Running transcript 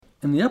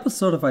In the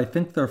episode of I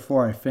Think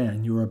Therefore I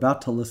Fan you are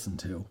about to listen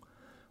to,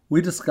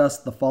 we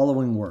discussed the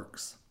following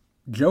works: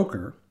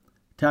 Joker,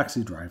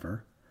 Taxi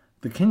Driver,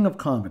 The King of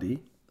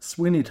Comedy,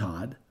 Sweeney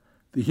Todd,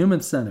 The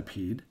Human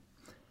Centipede,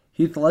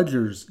 Heath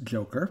Ledger's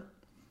Joker,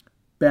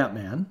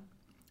 Batman,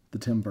 the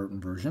Tim Burton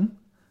version,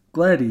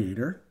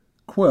 Gladiator,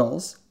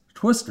 Quills,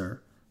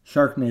 Twister,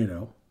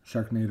 Sharknado,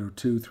 Sharknado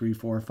 2, 3,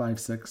 4, 5,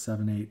 6,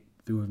 7, 8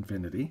 through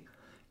infinity,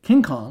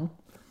 King Kong,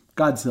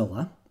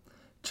 Godzilla,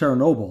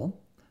 Chernobyl,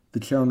 The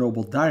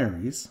Chernobyl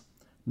Diaries,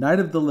 Night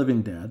of the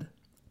Living Dead,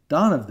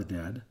 Dawn of the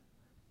Dead,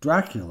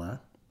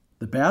 Dracula,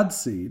 The Bad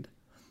Seed,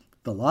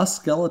 The Lost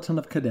Skeleton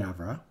of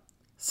Cadavra,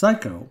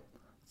 Psycho,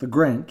 The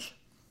Grinch,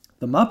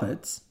 The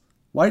Muppets,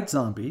 White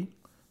Zombie,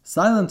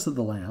 Silence of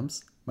the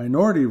Lambs,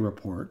 Minority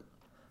Report,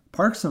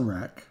 Parks and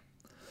Rec,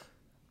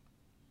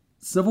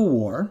 Civil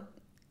War,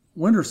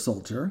 Winter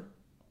Soldier,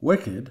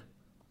 Wicked,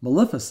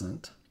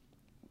 Maleficent,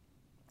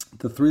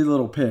 The Three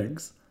Little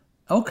Pigs,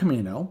 El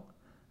Camino,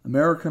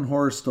 American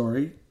Horror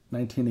Story,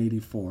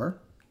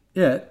 1984,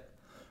 It,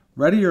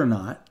 Ready or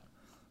Not,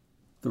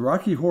 The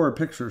Rocky Horror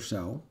Picture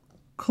Show,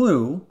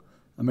 Clue,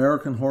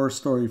 American Horror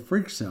Story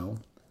Freak Show,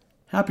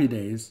 Happy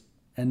Days,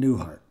 and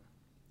Newhart.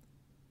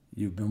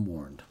 You've been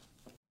warned.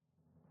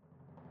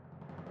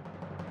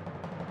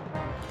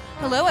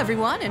 Hello,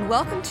 everyone, and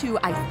welcome to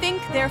I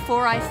Think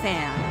Therefore I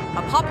Fan,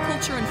 a pop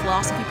culture and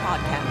philosophy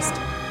podcast.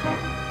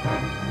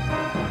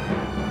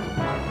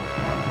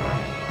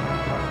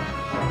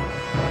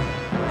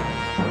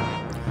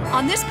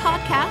 On this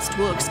podcast,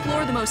 we'll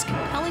explore the most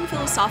compelling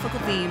philosophical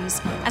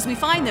themes as we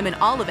find them in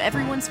all of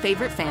everyone's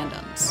favorite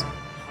fandoms.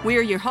 We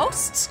are your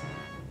hosts.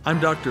 I'm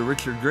Dr.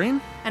 Richard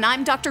Green. And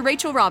I'm Dr.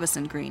 Rachel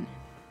Robison Green.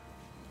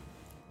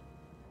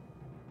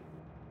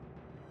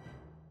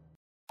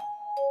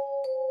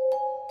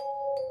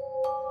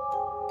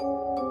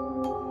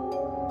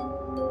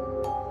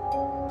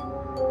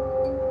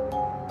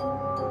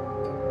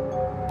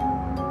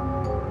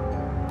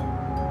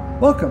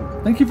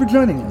 Welcome. Thank you for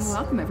joining us.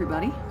 Welcome,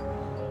 everybody.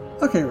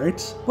 Okay,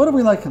 Rach, what are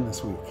we liking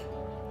this week?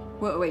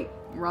 Wait,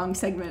 wrong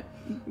segment.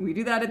 We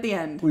do that at the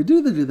end. We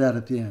do that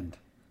at the end.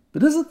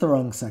 But is it the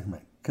wrong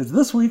segment? Because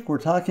this week we're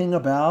talking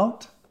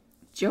about...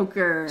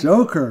 Joker.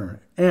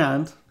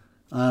 And,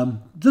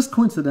 just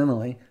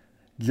coincidentally,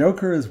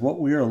 Joker is what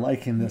we are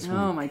liking this week.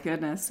 Oh my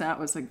goodness, that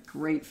was a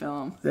great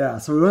film. Yeah,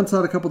 so we went and saw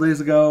it a couple days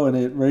ago, and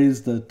it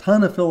raised a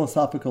ton of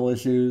philosophical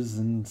issues,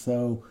 and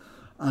so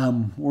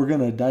we're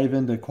going to dive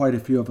into quite a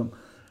few of them.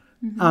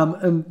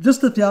 Mm-hmm. And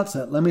just at the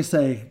outset, let me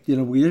say,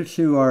 we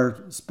issue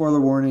our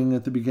spoiler warning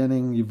at the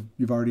beginning.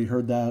 You've already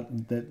heard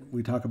that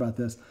we talk about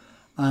this.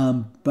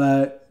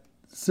 But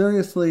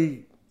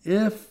seriously,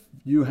 if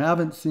you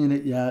haven't seen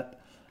it yet,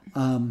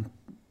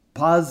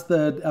 pause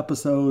the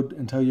episode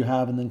until you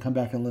have, and then come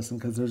back and listen,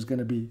 because there's going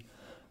to be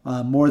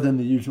more than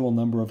the usual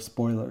number of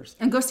spoilers.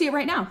 And go see it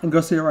right now.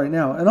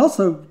 And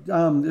also,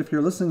 if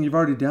you're listening, you've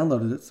already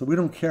downloaded it, so we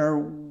don't care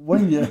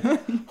when you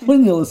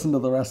when you listen to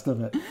the rest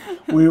of it.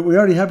 We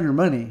already have your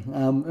money,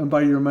 and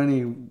by your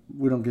money,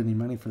 we don't get any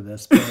money for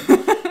this.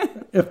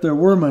 But if there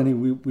were money,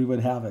 we would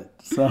have it.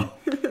 So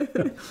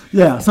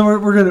yeah, so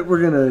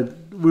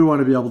we want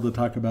to be able to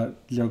talk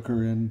about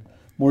Joker in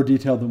more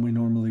detail than we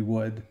normally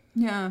would.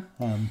 Yeah.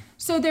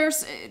 So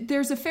there's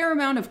a fair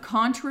amount of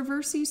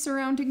controversy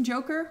surrounding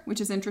Joker, which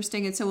is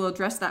interesting, and so we'll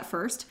address that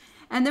first.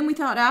 And then we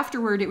thought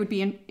afterward it would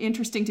be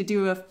interesting to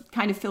do a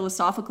kind of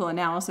philosophical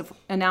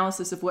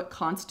analysis of what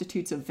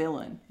constitutes a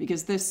villain,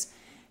 because this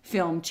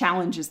film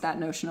challenges that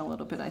notion a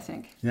little bit, I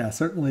think. Yeah, it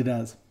certainly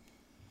does.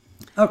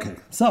 Okay,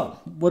 so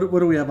what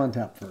do we have on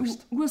tap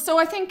first? Well, so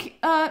I think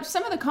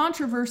some of the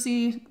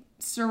controversy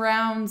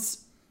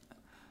surrounds...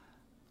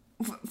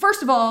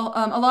 First of all,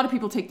 a lot of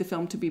people take the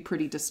film to be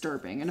pretty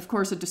disturbing. And of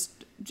course,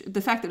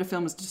 the fact that a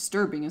film is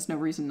disturbing is no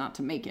reason not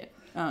to make it.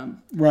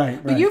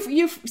 Right. But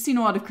you've seen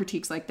a lot of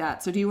critiques like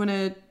that. So do you want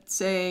to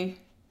say...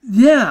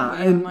 Yeah. What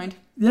you have in mind?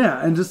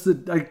 Yeah, and just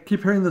I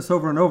keep hearing this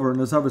over and over.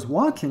 And as I was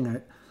watching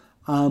it,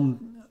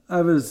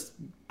 I was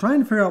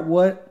trying to figure out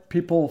what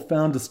people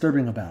found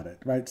disturbing about it,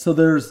 right? So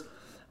there's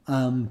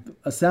a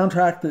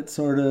soundtrack that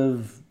sort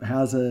of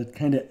has a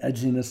kind of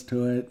edginess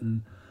to it,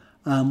 and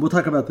we'll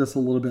talk about this a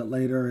little bit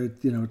later.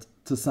 It's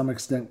to some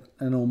extent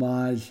an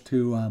homage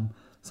to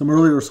some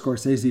earlier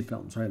Scorsese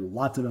films, right?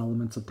 Lots of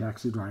elements of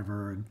Taxi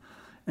Driver,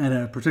 and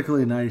a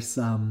particularly nice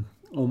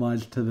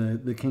homage to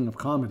the King of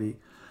Comedy.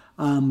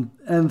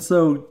 And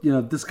so,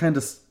 this kind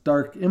of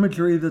stark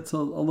imagery that's a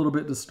little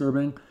bit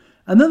disturbing.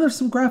 And then there's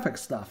some graphic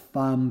stuff.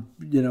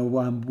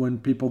 When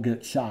people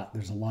get shot,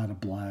 there's a lot of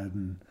blood,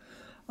 and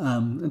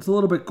it's a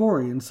little bit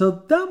gory. And so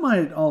that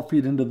might all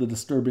feed into the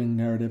disturbing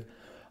narrative.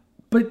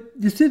 But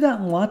you see that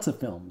in lots of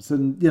films.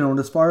 And, and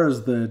as far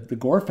as the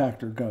gore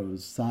factor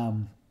goes,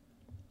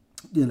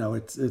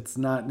 it's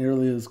not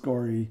nearly as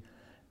gory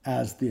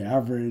as the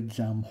average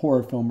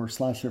horror film or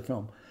slasher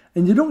film.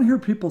 And you don't hear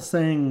people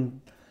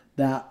saying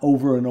that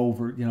over and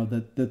over,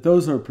 that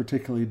those are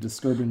particularly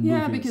disturbing movies.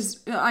 Yeah, because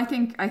I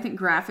think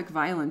graphic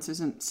violence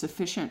isn't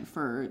sufficient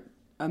for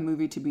a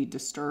movie to be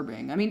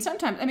disturbing. I mean,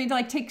 sometimes,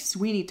 like take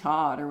Sweeney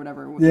Todd or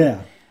whatever.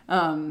 Yeah.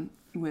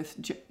 With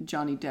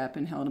Johnny Depp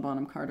and Helena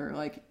Bonham Carter.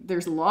 Like,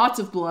 there's lots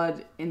of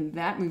blood in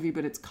that movie,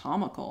 but it's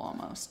comical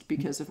almost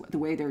because of the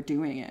way they're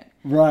doing it.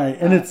 Right.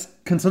 And it's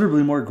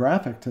considerably more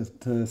graphic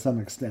to some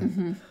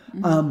extent.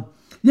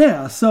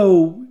 Yeah.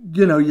 So,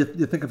 you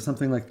think of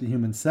something like The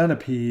Human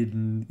Centipede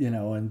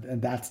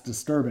and that's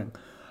disturbing.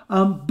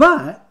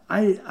 But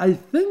I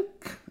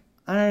think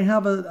I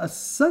have a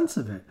sense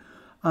of it.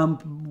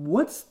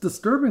 What's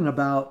disturbing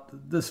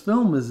about this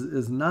film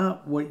is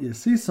not what you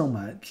see so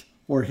much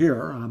or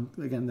hear.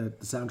 Again, the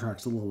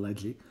soundtrack's a little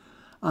edgy.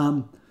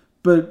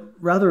 But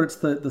rather it's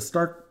the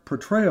stark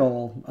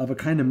portrayal of a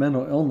kind of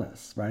mental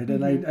illness, right?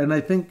 And I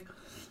think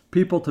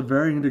people to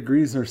varying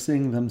degrees are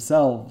seeing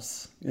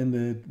themselves in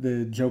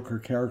the Joker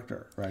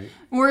character, right?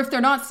 Or if they're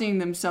not seeing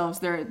themselves,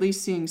 they're at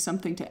least seeing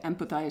something to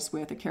empathize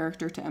with, a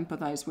character to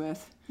empathize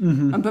with.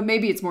 But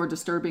maybe it's more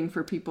disturbing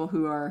for people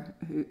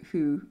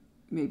who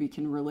maybe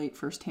can relate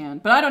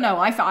firsthand. But I don't know.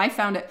 I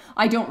found it,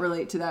 I don't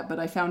relate to that, but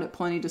I found it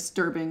plenty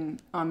disturbing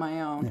on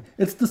my own. Yeah.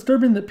 It's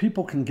disturbing that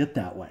people can get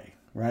that way,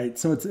 right?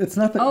 So it's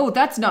not that... Oh,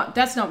 that's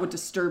not what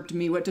disturbed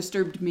me. What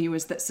disturbed me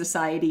was that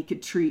society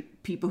could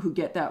treat people who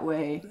get that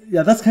way.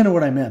 Yeah, that's kind of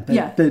what I meant.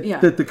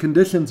 That the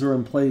conditions are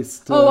in place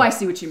to... Oh, I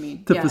see what you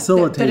mean. To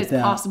facilitate that. That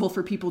it's possible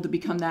for people to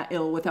become that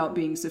ill without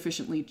being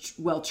sufficiently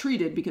well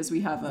treated because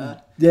we have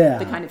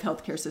the kind of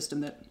healthcare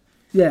system that...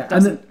 Yeah,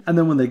 and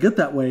then when they get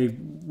that way,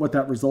 what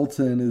that results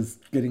in is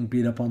getting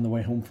beat up on the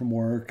way home from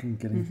work and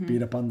getting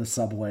beat up on the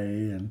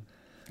subway and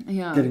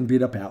getting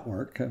beat up at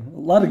work. A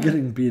lot of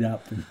getting beat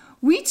up.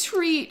 We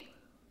treat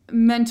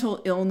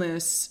mental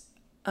illness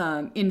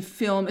in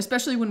film,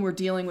 especially when we're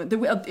dealing with...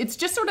 It's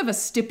just sort of a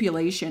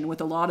stipulation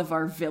with a lot of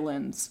our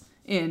villains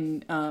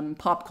in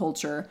pop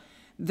culture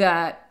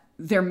that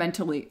they're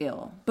mentally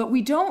ill. But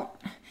we don't...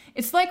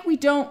 It's like we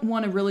don't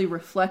want to really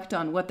reflect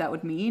on what that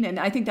would mean. And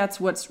I think that's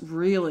what's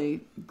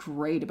really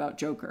great about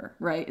Joker,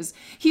 right? Is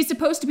he's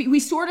supposed to be... We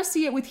sort of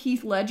see it with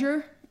Heath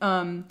Ledger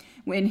in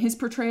his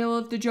portrayal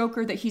of the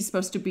Joker, that he's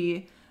supposed to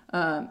be...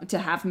 to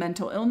have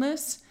mental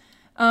illness.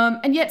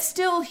 And yet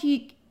still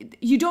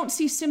you don't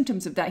see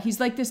symptoms of that. He's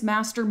like this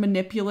master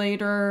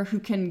manipulator who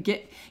can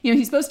get...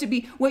 he's supposed to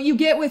be... What you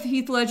get with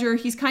Heath Ledger,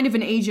 he's kind of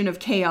an agent of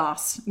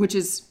chaos, which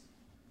is...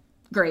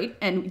 great,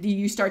 and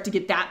you start to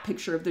get that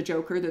picture of the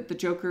Joker, that the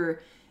Joker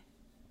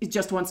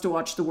just wants to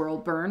watch the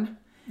world burn.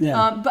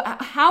 Yeah.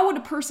 But how would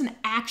a person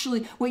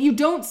actually... What you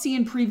don't see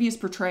in previous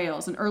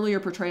portrayals and earlier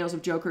portrayals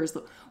of Joker is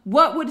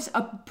what would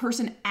a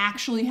person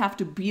actually have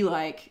to be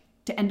like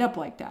to end up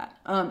like that?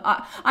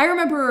 I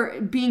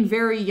remember being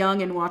very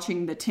young and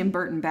watching the Tim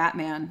Burton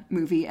Batman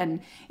movie,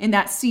 and in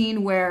that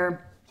scene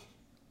where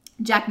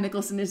Jack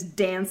Nicholson is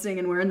dancing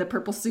and wearing the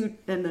purple suit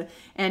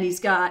and he's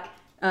got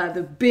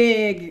the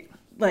big...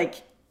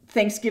 like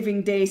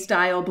Thanksgiving Day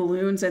style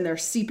balloons, and they're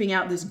seeping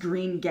out this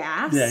green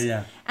gas.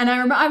 Yeah. And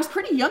I was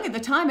pretty young at the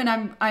time,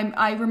 and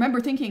I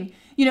remember thinking,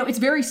 it's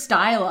very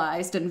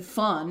stylized and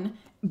fun,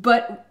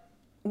 but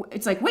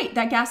it's like, wait,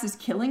 that gas is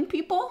killing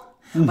people?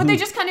 But they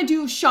just kind of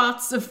do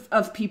shots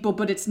of people,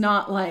 but it's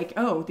not like,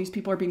 oh, these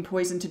people are being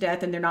poisoned to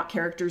death, and they're not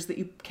characters that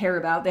you care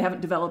about. They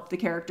haven't developed the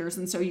characters,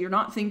 and so you're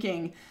not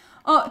thinking...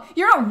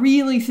 you're not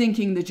really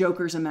thinking the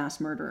Joker's a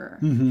mass murderer.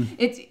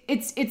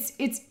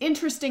 It's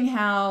interesting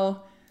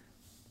how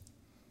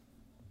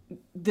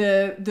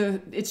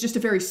it's just a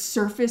very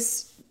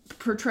surface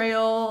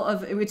portrayal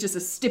of it's just a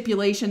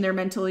stipulation they're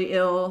mentally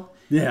ill.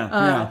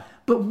 Yeah.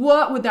 But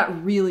what would that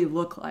really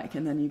look like?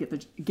 And then you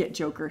get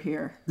Joker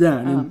here. Yeah,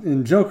 and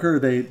in Joker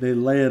they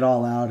lay it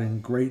all out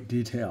in great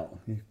detail.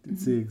 You can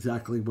see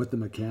exactly what the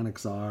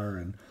mechanics are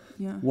and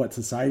what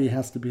society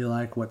has to be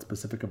like, what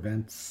specific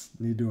events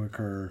need to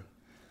occur.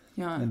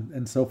 Yeah.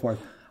 And so forth.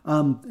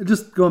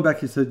 Just going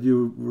back, you said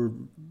you were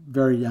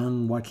very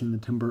young watching the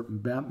Tim Burton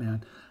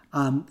Batman.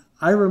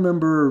 I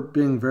remember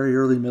being very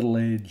early middle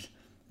age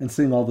and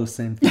seeing all those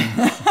same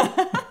things.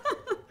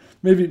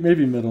 maybe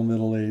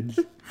middle age.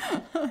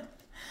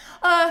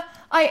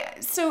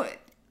 So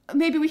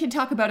maybe we can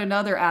talk about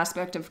another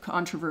aspect of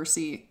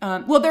controversy.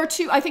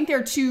 I think there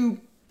are two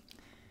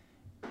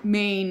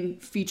main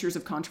features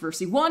of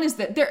controversy. One is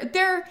that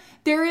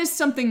there is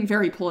something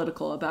very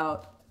political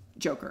about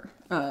Joker,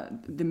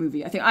 the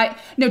movie. I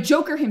think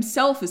Joker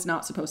himself is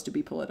not supposed to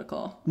be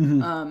political.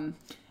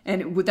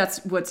 And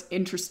that's what's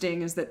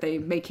interesting is that they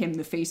make him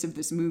the face of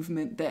this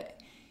movement that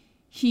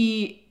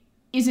he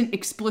isn't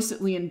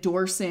explicitly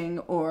endorsing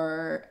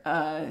or,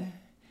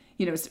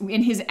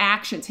 in his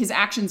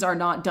actions are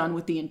not done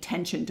with the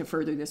intention to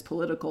further this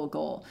political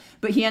goal,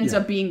 but he ends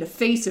up being the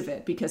face of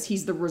it because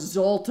he's the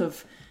result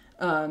of,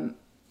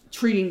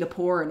 treating the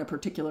poor in a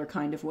particular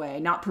kind of way,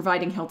 not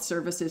providing health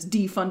services,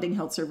 defunding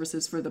health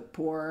services for the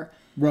poor,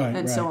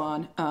 so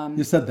on.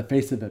 You said the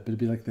face of it, but it'd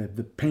be like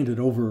the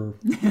painted over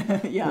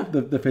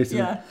the face of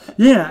it.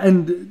 Yeah,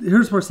 and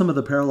here's where some of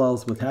the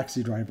parallels with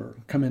Taxi Driver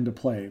come into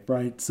play,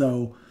 right?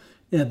 So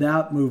in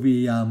that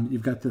movie,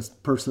 you've got this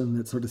person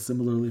that's sort of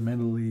similarly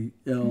mentally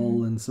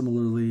ill and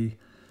similarly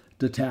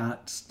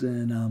detached,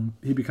 and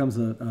he becomes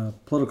a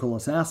political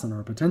assassin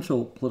or a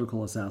potential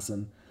political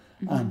assassin.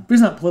 But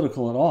he's not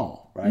political at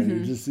all, right?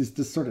 He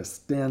just sort of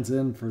stands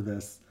in for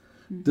this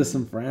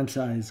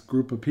disenfranchised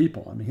group of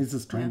people. I mean, he's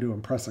just trying to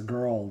impress a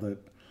girl that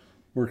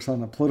works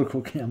on a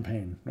political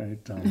campaign, right?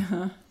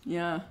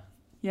 Yeah.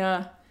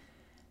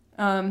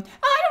 I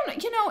don't,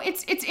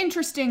 it's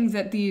interesting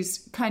that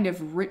these kind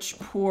of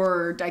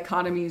rich-poor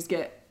dichotomies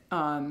get,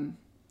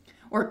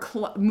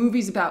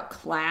 movies about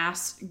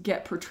class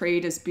get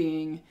portrayed as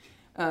being,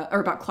 or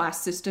about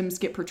class systems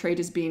get portrayed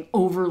as being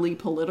overly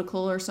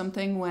political or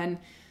something when,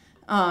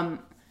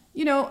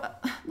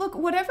 look,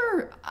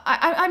 whatever,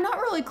 I'm not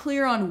really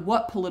clear on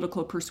what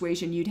political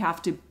persuasion you'd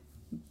have to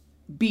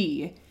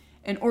be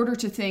in order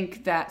to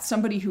think that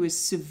somebody who is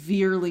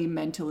severely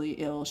mentally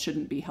ill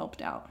shouldn't be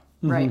helped out,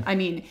 right? I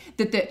mean,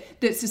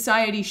 that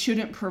society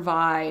shouldn't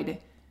provide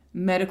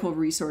medical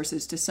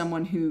resources to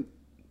someone who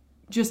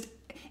just,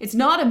 it's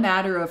not a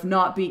matter of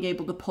not being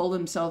able to pull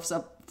themselves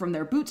up from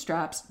their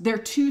bootstraps. They're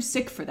too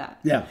sick for that.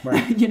 Yeah,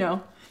 right. Yeah.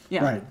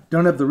 Right.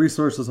 Don't have the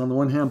resources on the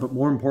one hand, but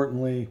more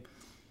importantly,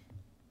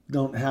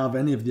 don't have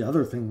any of the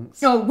other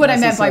things. No, what I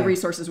meant by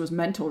resources was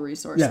mental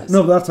resources. Yeah,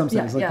 no, that's what I'm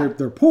saying. It's like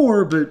they're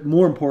poor, but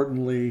more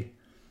importantly,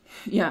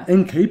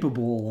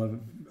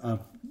 incapable of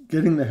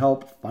getting the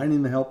help,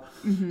 finding the help.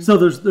 So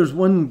there's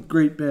one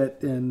great bit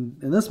in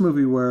this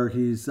movie where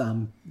he's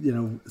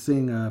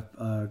seeing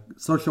a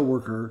social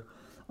worker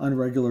on a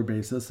regular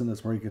basis, and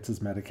that's where he gets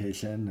his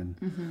medication,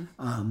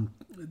 and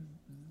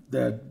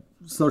the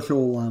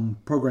social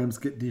programs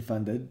get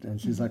defunded, and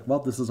she's like, well,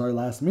 this is our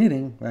last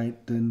meeting, right?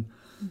 And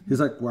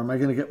he's like, where am I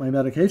going to get my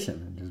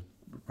medication? And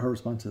her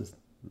response is,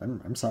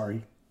 I'm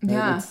sorry.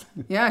 Right?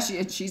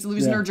 She's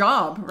losing her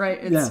job,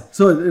 right?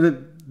 So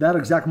that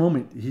exact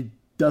moment, he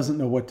doesn't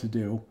know what to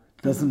do,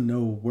 doesn't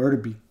know where to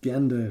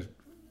begin to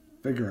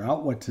figure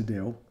out what to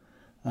do.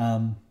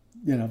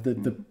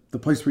 The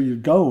place where you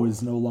go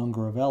is no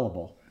longer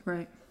available.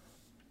 Right.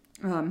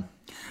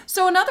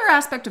 So another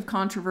aspect of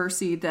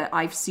controversy that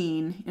I've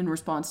seen in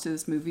response to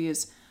this movie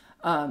is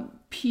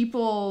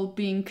people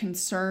being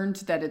concerned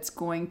that it's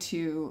going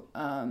to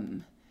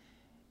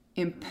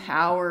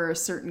empower a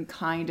certain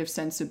kind of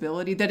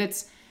sensibility,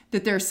 that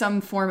there's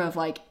some form of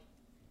like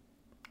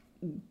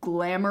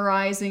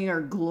glamorizing or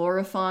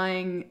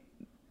glorifying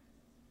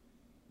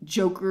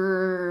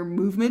Joker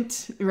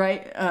movement,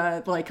 right?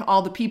 Like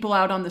all the people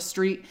out on the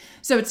street.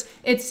 So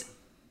it's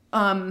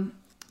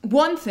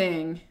one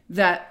thing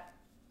that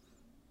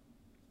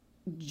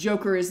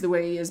Joker is the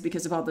way he is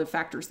because of all the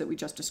factors that we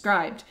just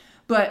described.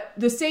 But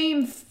the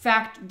same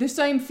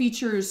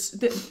features,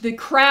 the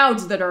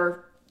crowds that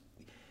are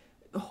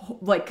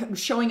like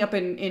showing up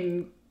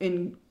in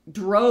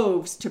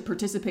droves to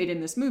participate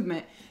in this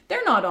movement,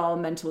 they're not all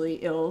mentally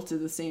ill to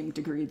the same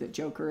degree that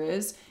Joker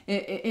is.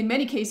 In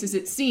many cases,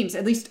 it seems,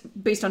 at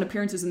least based on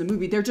appearances in the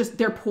movie,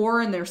 they're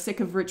poor and they're sick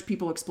of rich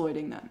people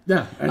exploiting them.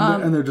 Yeah,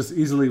 and they're just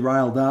easily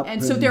riled up.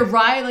 And so they're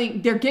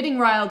getting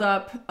riled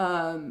up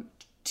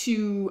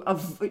to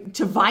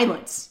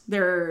violence.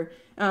 They're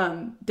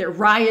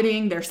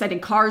rioting, they're setting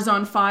cars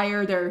on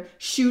fire, they're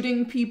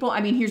shooting people. I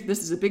mean, this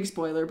is a big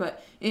spoiler,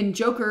 but in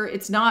Joker,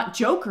 it's not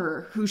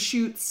Joker who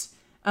shoots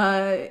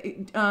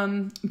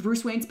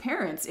Bruce Wayne's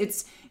parents.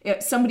 It's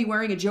somebody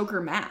wearing a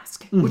Joker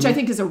mask, which I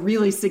think is a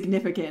really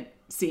significant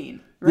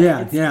scene.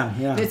 Right?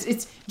 Yeah.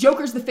 It's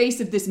Joker's the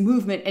face of this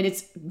movement, and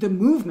it's the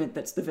movement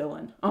that's the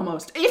villain,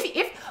 almost.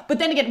 But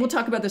then again, we'll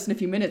talk about this in a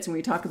few minutes when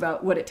we talk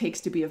about what it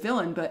takes to be a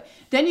villain. But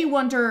then you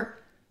wonder,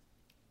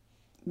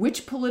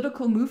 which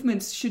political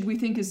movements should we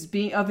think as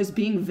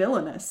being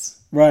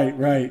villainous? Right,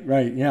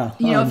 yeah.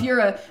 If you're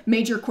a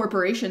major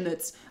corporation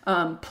that's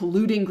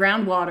polluting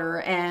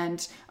groundwater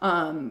and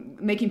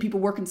making people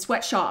work in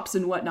sweatshops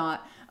and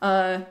whatnot,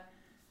 are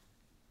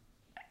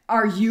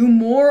you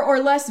more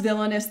or less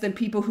villainous than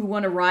people who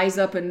want to rise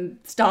up and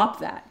stop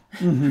that?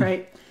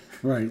 Right?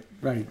 Right.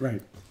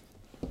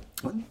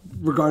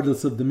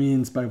 Regardless of the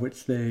means by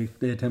which they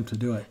attempt to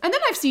do it. And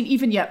then I've seen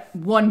even yet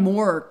one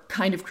more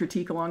kind of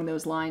critique along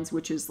those lines,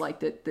 which is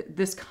like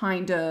this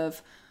kind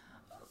of,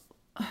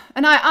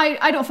 and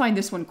I don't find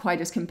this one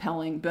quite as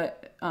compelling,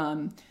 but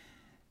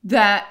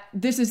that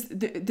this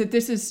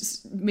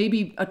is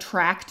maybe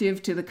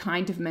attractive to the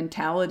kind of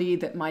mentality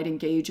that might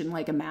engage in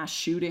like a mass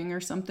shooting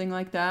or something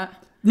like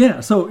that.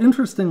 Yeah. So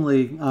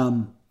interestingly,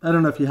 I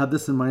don't know if you had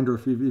this in mind or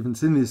if you've even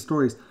seen these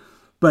stories,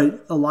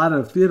 but a lot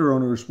of theater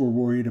owners were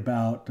worried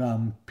about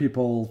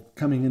people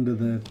coming into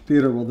the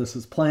theater while this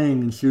is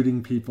playing and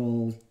shooting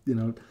people.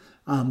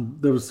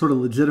 There was sort of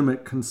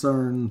legitimate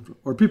concern,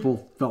 or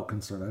people felt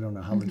concerned. I don't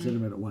know how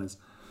legitimate it was,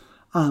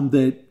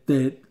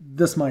 that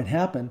this might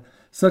happen,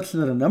 such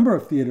that a number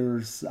of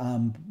theaters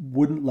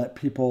wouldn't let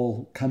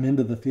people come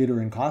into the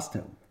theater in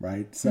costume,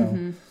 right?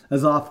 So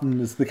as often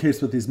is the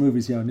case with these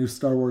movies, a new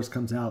Star Wars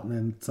comes out, and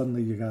then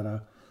suddenly you got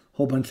a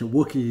whole bunch of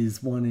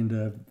Wookiees wanting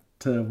to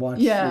watch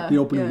the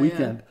opening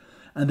weekend.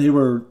 And they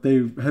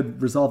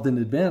had resolved in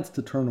advance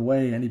to turn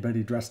away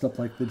anybody dressed up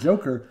like the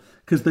Joker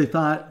because they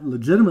thought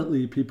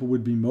legitimately people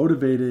would be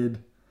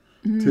motivated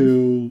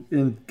to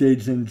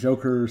engage in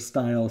Joker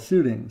style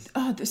shootings.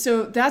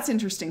 So that's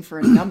interesting for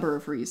a number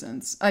of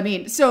reasons. I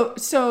mean, so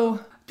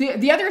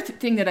the other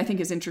thing that I think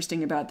is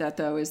interesting about that,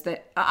 though, is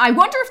that I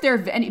wonder if there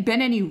have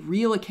been any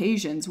real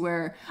occasions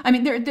where, I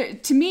mean, there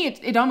to me,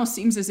 it almost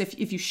seems as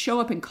if you show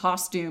up in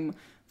costume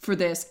for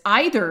this,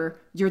 either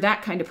you're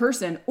that kind of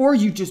person or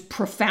you just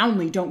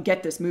profoundly don't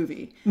get this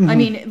movie. I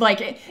mean,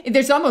 like,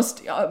 there's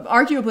almost,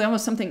 arguably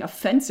almost something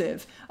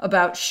offensive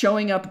about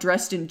showing up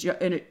dressed in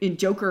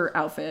Joker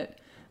outfit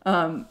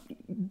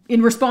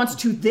in response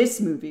to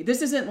this movie.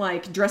 This isn't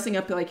like dressing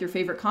up like your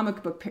favorite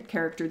comic book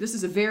character. This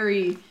is a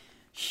very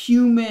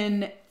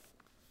human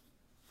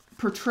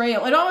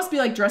portrayal. It'd almost be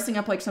like dressing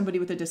up like somebody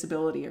with a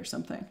disability or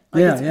something.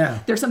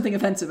 Like there's something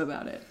offensive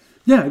about it.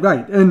 Yeah,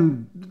 right.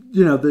 And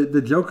you know,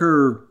 the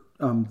Joker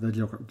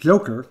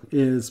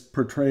is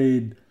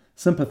portrayed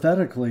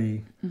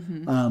sympathetically,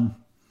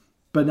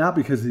 but not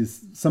because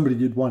he's somebody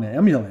you'd want to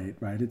emulate,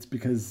 right? It's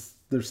because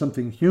there's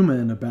something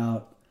human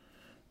about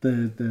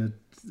the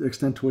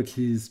extent to which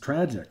he's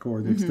tragic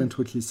or the extent to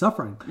which he's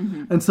suffering.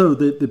 And so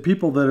the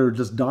people that are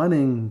just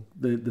donning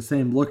the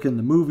same look in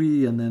the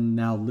movie and then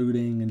now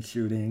looting and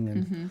shooting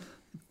and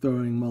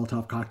throwing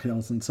Molotov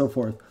cocktails and so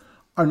forth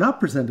are not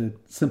presented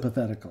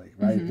sympathetically,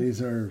 right?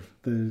 These are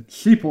the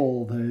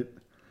sheeple that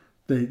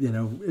they, you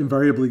know,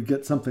 invariably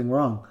get something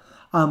wrong.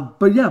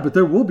 But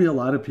there will be a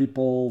lot of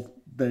people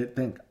that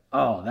think,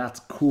 oh, that's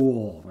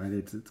cool, right?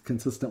 It's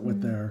consistent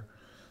with their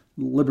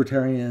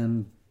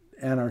libertarian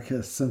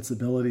anarchist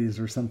sensibilities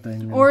or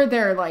something. Or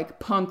they're like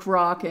punk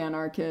rock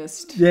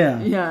anarchist.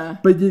 Yeah.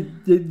 But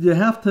you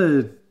have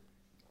to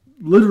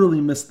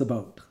literally miss the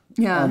boat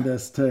on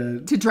this to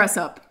dress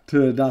up.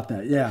 To adopt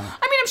that, yeah. I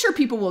mean, I'm sure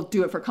people will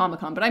do it for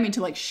Comic-Con, but I mean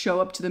to like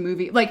show up to the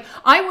movie. Like,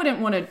 I wouldn't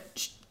want to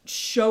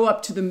show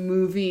up to the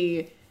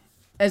movie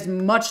as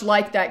much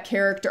like that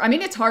character. I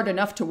mean, it's hard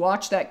enough to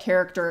watch that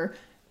character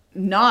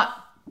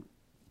not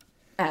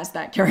as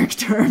that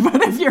character.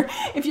 But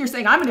if you're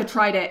saying, I'm going to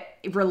try to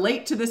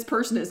relate to this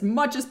person as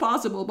much as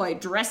possible by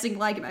dressing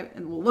like him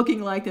and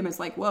looking like them, it's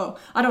like, whoa,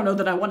 I don't know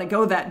that I want to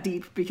go that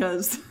deep,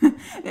 because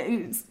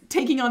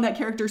taking on that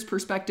character's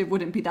perspective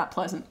wouldn't be that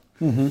pleasant.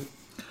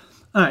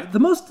 All right, the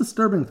most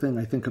disturbing thing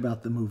I think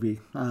about the movie,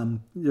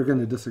 you're going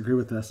to disagree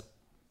with this,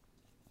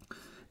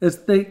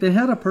 is they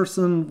had a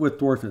person with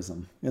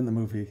dwarfism in the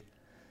movie,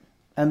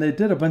 and they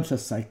did a bunch of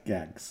sight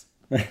gags.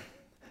 Right?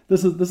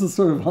 This is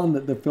sort of on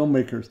the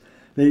filmmakers.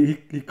 He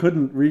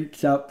couldn't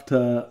reach up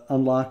to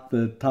unlock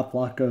the top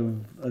lock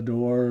of a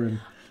door, and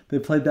they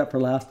played that for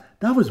laughs.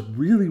 That was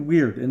really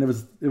weird, and it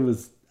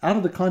was out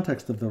of the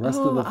context of the rest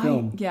of the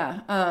film.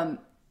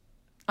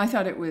 I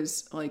thought it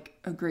was like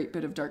a great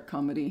bit of dark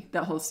comedy,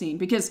 that whole scene,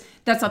 because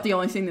that's not the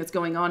only thing that's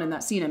going on in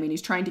that scene. I mean,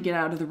 he's trying to get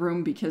out of the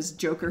room because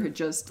Joker had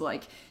just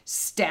like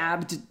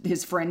stabbed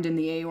his friend in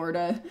the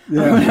aorta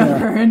or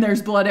whatever, and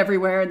there's blood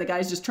everywhere, and the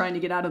guy's just trying to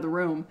get out of the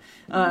room.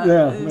 But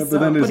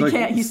then he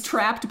can't. He's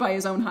trapped by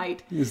his own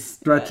height. He's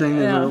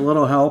stretching and a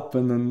little help,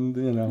 and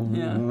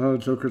then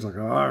Joker's like,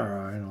 all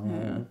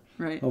right,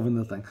 right, open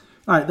the thing.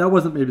 All right, that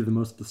wasn't maybe the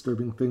most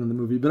disturbing thing in the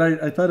movie, but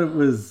I thought it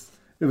was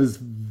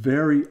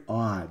very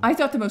odd. I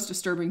thought the most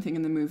disturbing thing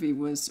in the movie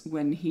was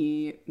when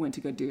he went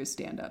to go do his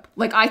stand-up.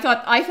 Like, I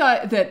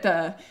thought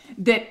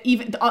that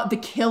even the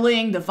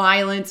killing, the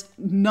violence,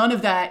 none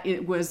of that,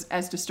 it was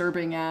as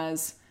disturbing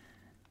as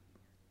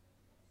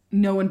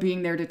no one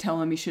being there to tell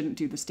him he shouldn't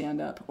do the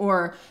stand-up,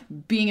 or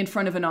being in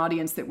front of an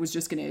audience that was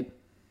just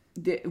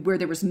where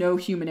there was no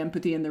human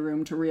empathy in the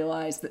room to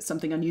realize that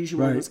something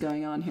unusual was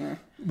going on here.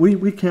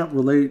 We can't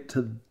relate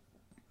to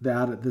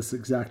that at this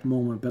exact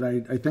moment, but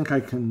I think I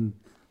can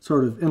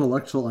sort of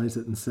intellectualize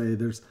it and say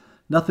there's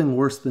nothing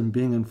worse than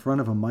being in front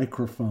of a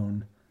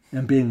microphone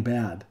and being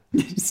bad.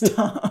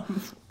 Stop.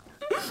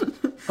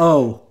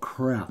 Oh,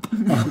 crap.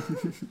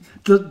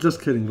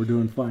 Just kidding. We're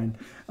doing fine.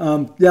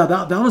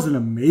 That was an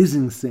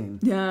amazing scene.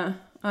 Yeah.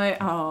 I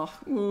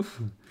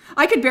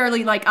could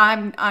barely, like,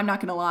 I'm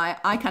not going to lie.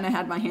 I kind of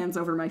had my hands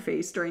over my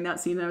face during that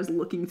scene. And I was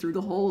looking through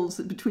the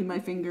holes between my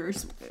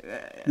fingers.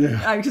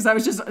 Because I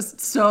was just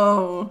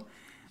so...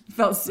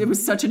 it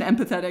was such an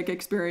empathetic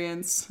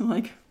experience.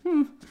 Like,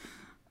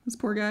 this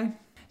poor guy.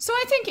 So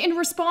I think in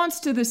response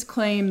to this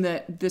claim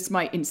that this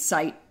might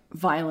incite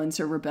violence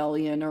or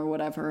rebellion or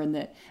whatever, and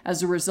that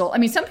as a result, I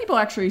mean, some people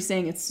are actually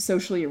saying it's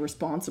socially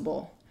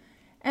irresponsible.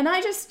 And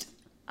I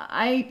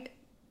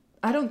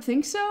don't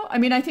think so. I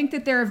mean, I think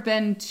that there have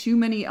been too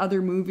many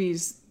other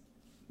movies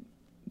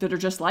that are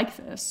just like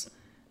this.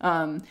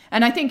 And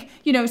I think,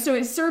 so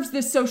it serves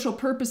this social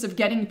purpose of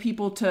getting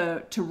people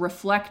to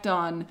reflect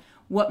on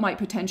what might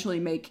potentially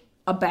make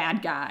a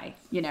bad guy,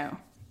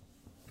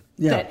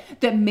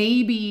 that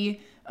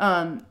maybe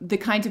the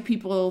kinds of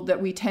people that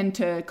we tend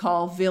to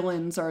call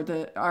villains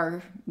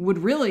would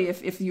really,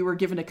 if you were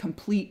given a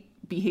complete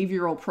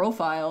behavioral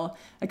profile,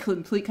 a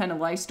complete kind of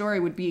life story,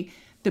 would be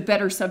the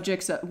better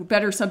subjects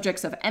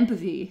of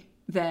empathy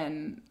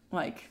than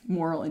like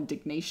moral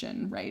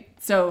indignation, right?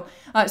 So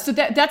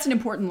that's an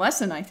important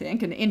lesson, I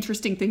think, an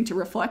interesting thing to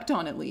reflect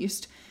on, at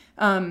least.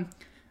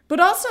 But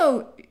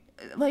also,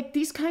 like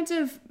these kinds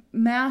of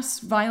mass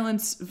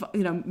violence,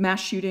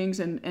 mass shootings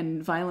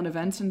and violent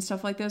events and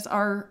stuff like this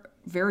are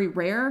very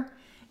rare.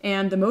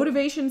 And the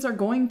motivations are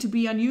going to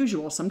be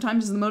unusual.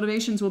 Sometimes the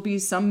motivations will be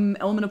some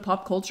element of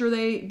pop culture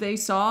they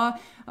saw.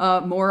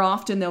 More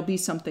often there'll be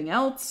something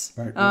else.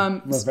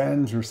 Right.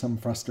 Revenge or some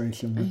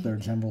frustration with their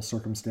general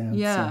circumstance.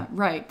 Yeah,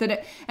 right.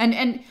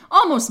 And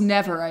almost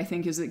never, I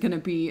think, is it going to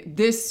be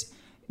this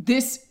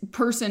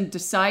person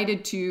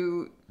decided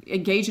to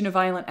engage in a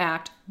violent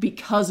act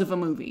because of a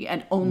movie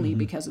and only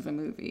because of a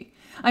movie.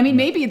 I mean,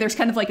 maybe there's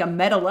kind of like a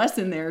meta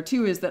lesson there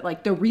too, is that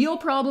like the real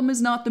problem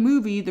is not the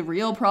movie. The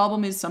real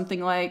problem is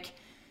something like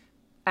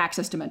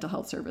access to mental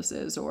health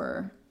services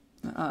or...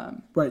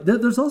 right.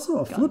 There's also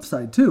a flip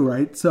side too,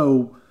 right?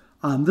 So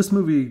this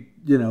movie,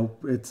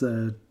 it's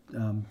a,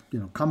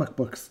 comic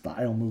book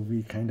style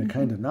movie, kind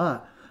of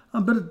not.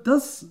 But it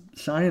does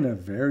shine a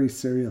very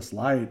serious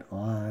light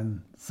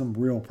on some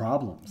real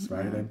problems,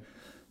 right? And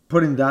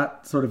putting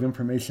that sort of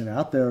information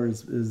out there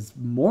is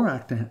more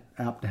apt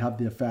to have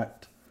the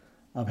effect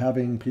of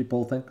having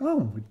people think,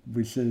 oh,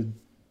 we should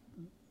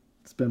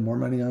spend more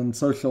money on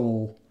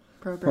social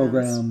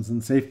programs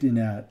and safety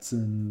nets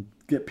and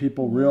get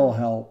people real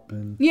help.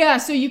 And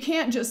so you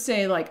can't just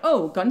say like,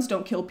 oh, guns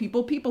don't kill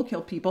people, people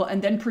kill people,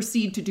 and then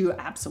proceed to do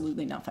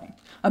absolutely nothing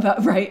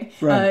about, right?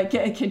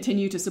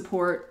 Continue to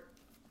support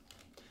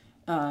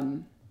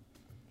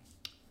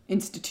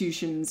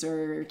institutions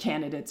or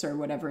candidates or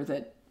whatever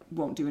that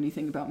won't do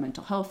anything about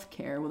mental health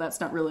care. Well, that's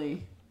not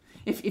really...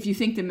 If you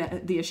think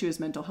the issue is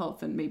mental health,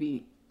 then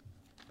maybe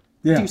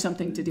do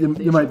something to deal with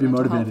the issue. You might be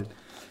motivated. Health.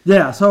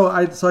 Yeah, so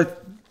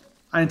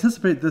I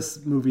anticipate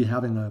this movie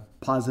having a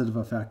positive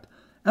effect,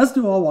 as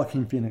do all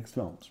Joaquin Phoenix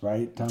films,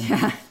 right?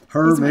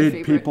 Her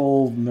made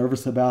people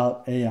nervous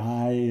about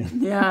AI.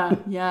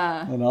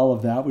 And all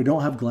of that. We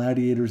don't have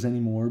gladiators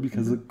anymore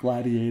because of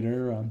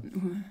Gladiator.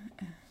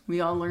 We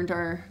all learned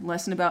our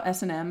lesson about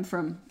S&M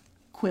from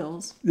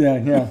Quills.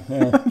 Yeah.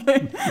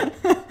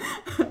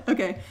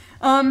 Okay.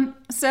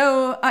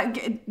 So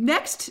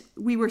next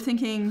we were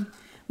thinking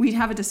we'd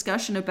have a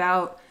discussion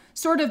about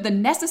sort of the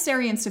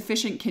necessary and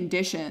sufficient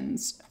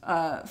conditions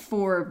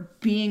for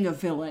being a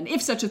villain,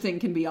 if such a thing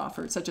can be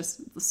offered, such a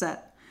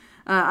set.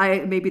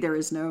 Maybe there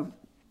is no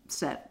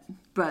set,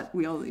 but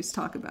we always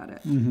talk about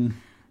it.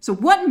 So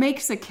what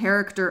makes a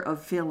character a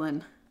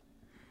villain?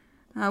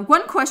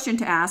 One question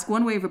to ask,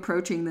 one way of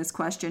approaching this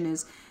question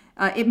is,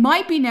 it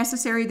might be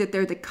necessary that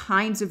they're the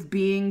kinds of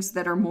beings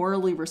that are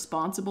morally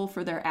responsible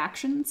for their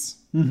actions,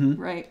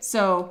 right?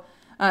 So,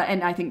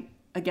 and I think,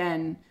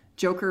 again,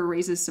 Joker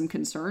raises some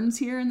concerns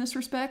here in this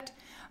respect.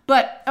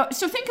 But,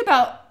 so think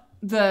about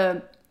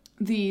the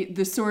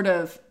sort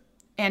of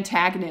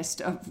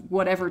antagonist of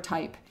whatever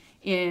type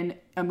in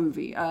a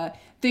movie.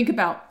 Think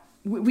about,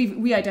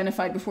 we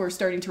identified before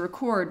starting to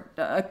record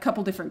a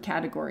couple different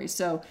categories.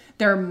 So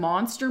there are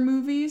monster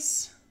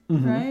movies,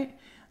 right?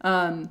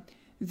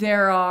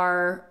 There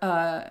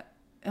are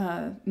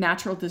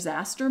natural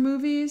disaster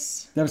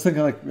movies. I was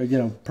thinking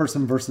like,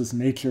 person versus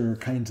nature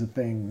kinds of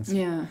things.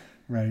 Yeah.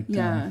 Right.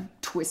 Yeah.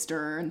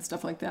 Twister and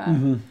stuff like that.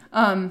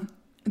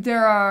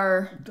 There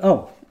are...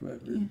 Oh,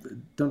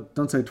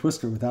 don't say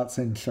Twister without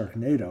saying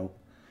Sharknado.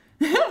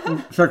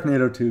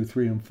 Sharknado 2,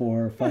 3, and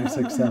 4, 5,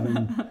 6,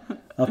 7,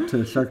 up to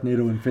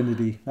Sharknado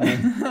Infinity.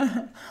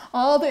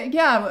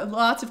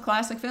 Lots of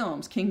classic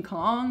films. King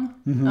Kong,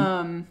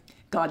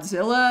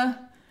 Godzilla.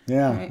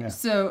 Yeah. Right? Yeah.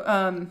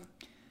 So,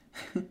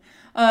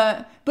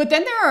 but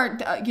then there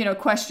are,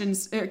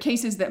 questions or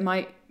cases that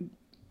might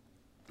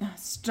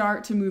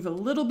start to move a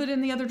little bit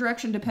in the other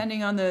direction,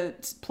 depending on the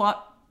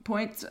plot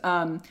points.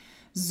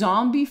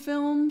 Zombie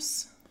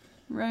films,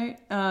 right?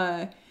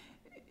 Yeah.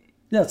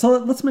 So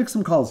let's make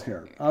some calls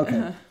here.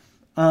 Okay.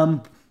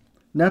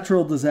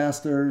 Natural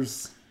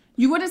disasters.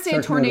 You wouldn't say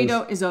a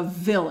tornado is a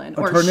villain,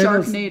 or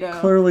Sharknado.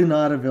 Clearly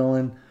not a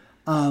villain.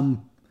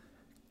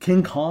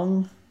 King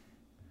Kong.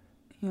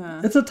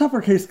 Yeah. It's a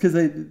tougher case because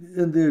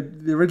in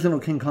the original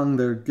King Kong,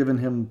 they're giving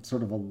him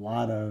sort of a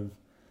lot of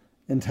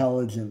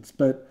intelligence.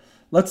 But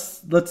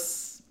let's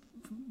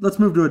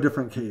move to a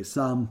different case.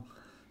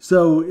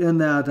 So in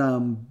that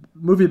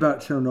movie about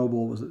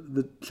Chernobyl, was it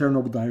the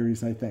Chernobyl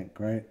Diaries, I think,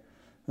 right?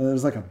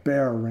 There's like a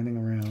bear running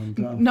around.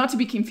 Not to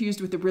be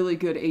confused with the really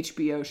good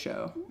HBO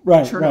show,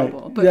 right?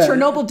 Chernobyl. Right. But yeah.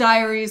 Chernobyl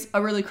Diaries,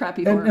 a really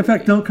crappy horror In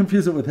fact, don't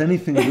confuse it with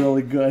anything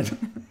really good.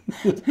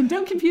 And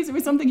don't confuse it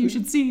with something you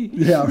should see.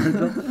 Yeah.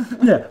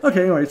 Yeah.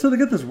 Okay. Anyway, so they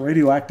get this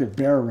radioactive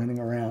bear running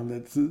around.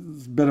 It's a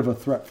bit of a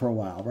threat for a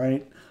while,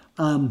 right?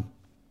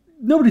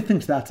 Nobody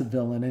thinks that's a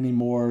villain any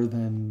more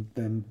than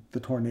the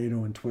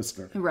tornado and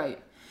Twister. Right.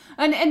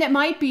 And it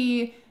might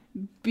be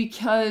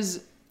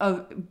because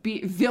of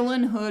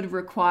villainhood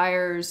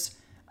requires,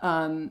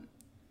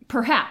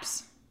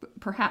 perhaps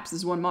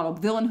is one model.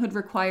 Villainhood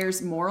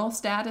requires moral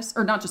status,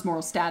 or not just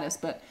moral status,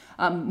 but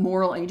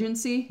moral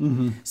agency.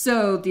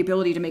 So the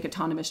ability to make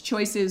autonomous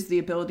choices, the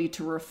ability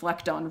to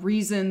reflect on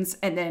reasons,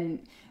 and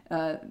then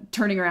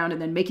turning around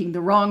and then making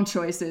the wrong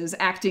choices,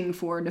 acting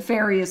for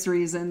nefarious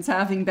reasons,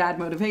 having bad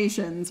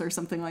motivations, or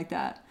something like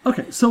that.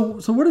 Okay, so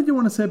what did you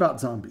want to say about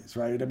zombies,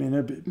 right? I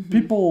mean,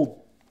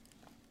 people...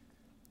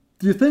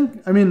 Do you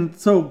think... I mean,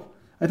 so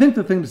I think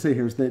the thing to say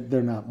here is that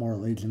they're not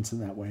moral agents in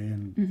that way.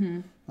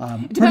 And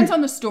it depends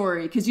on the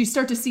story, because you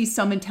start to see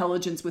some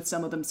intelligence with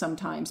some of them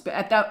sometimes.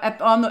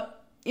 But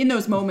in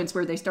those moments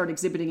where they start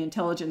exhibiting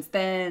intelligence,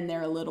 then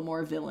they're a little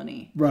more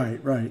villainy.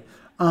 Right.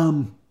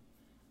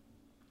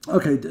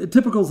 Okay,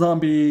 typical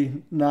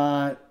zombie,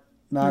 not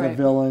a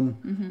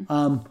villain.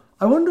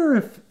 I wonder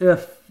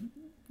if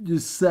you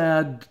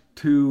said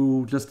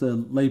to just a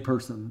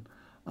layperson,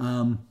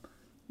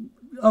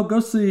 go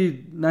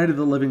see Night of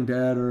the Living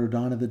Dead or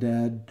Dawn of the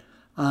Dead,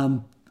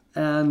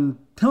 and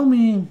tell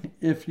me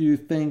if you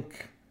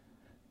think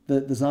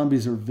that the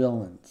zombies are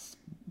villains.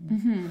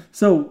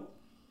 So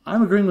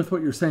I'm agreeing with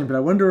what you're saying, but I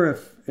wonder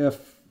if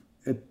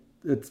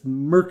it's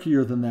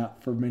murkier than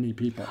that for many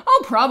people.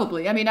 Oh,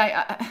 probably. I mean,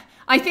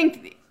 I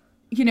think,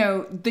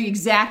 the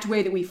exact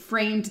way that we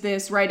framed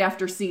this right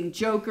after seeing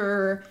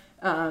Joker,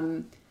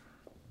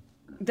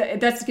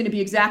 that's going to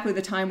be exactly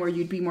the time where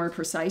you'd be more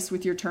precise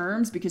with your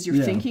terms, because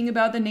you're thinking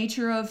about the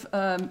nature of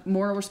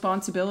moral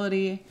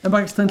responsibility. And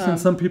by extension,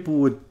 some people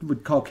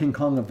would call King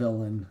Kong a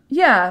villain.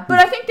 Yeah, but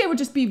I think they would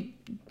just be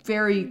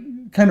very...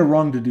 kind of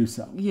wrong to do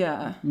so.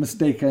 Yeah.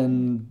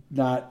 Mistaken,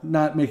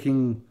 not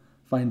making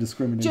fine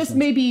discrimination. Just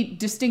maybe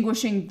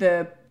distinguishing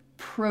the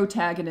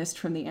protagonist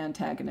from the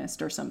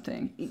antagonist or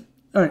something.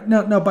 All right.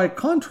 Now, by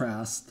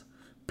contrast,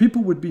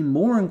 people would be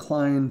more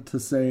inclined to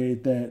say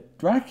that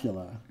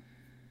Dracula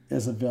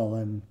is a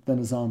villain than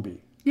a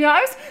zombie.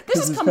 Yeah,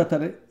 He's got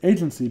that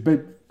agency.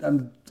 But I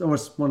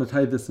just want to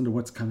tie this into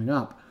what's coming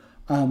up.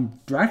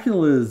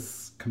 Dracula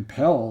is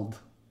compelled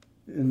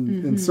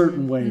in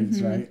certain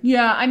ways, right?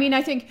 Yeah, I mean,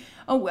 I think,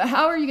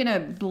 how are you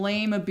going to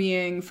blame a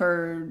being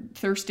for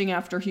thirsting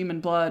after human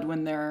blood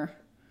when they're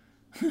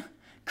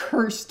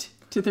cursed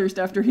to thirst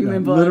after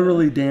human blood?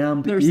 Literally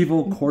damned.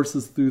 Evil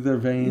courses through their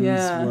veins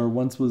where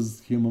once was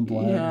human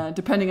blood. Yeah,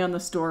 depending on the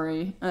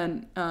story.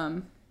 And,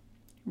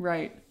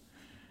 right.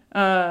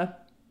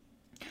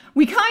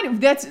 We kind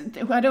of,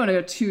 I don't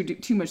want to go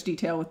too much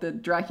detail with the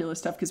Dracula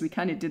stuff, because we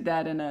kind of did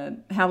that in a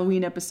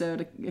Halloween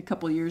episode a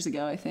couple of years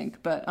ago, I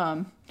think. But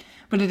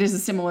it is a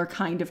similar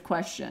kind of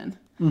question.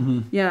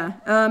 Yeah.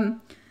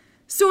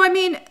 So, I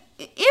mean,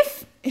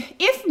 if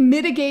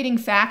mitigating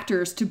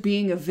factors to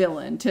being a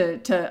villain,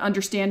 to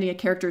understanding a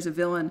character as a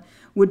villain,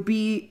 would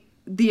be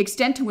the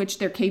extent to which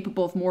they're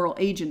capable of moral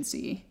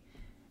agency,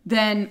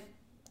 then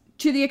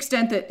to the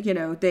extent that,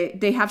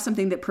 they have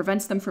something that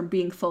prevents them from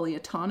being fully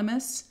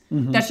autonomous,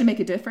 that should make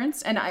a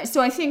difference. And I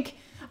think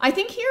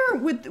here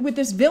with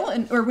this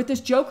villain, or with this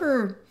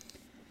Joker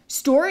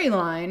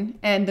storyline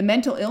and the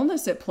mental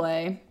illness at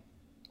play,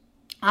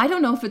 I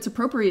don't know if it's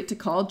appropriate to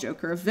call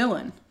Joker a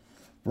villain.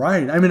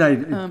 Right. I mean, I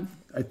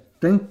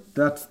think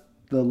that's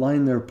the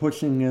line they're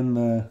pushing in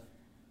the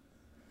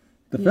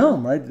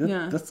film, right?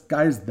 This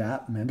guy's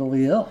that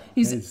mentally ill.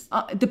 He's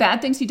the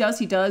bad things he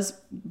does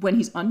when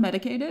he's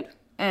unmedicated,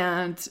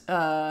 and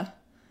I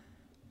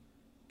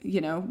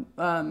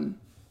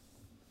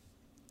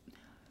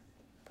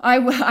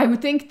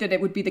would think that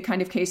it would be the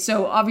kind of case.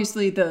 So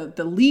obviously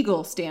the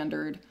legal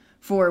standard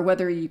for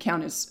whether you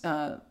count as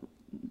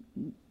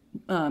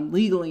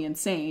legally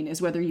insane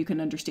is whether you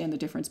can understand the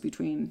difference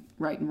between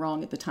right and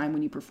wrong at the time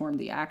when you perform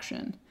the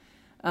action.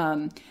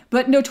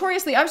 But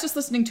notoriously, I was just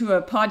listening to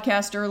a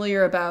podcast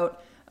earlier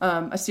about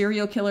a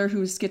serial killer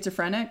who's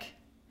schizophrenic.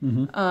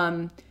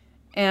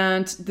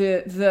 And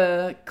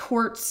the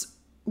courts,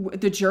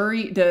 the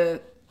jury,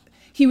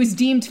 he was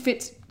deemed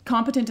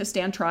competent to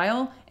stand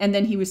trial, and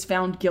then he was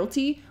found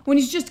guilty when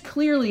he's just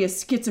clearly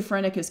as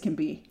schizophrenic as can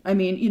be. I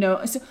mean,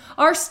 so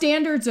our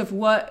standards of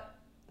what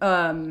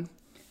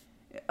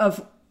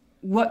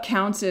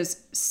counts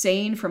as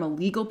sane from a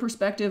legal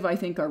perspective, I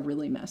think, are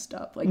really messed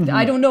up. Like,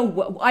 I don't know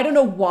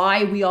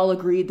why we all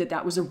agreed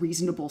that was a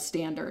reasonable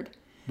standard.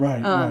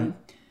 Right. Right.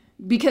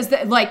 Because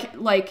the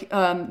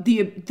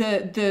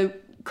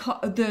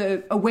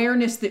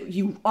awareness that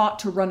you ought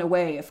to run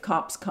away if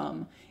cops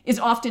come is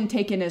often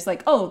taken as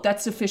like, oh,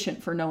 that's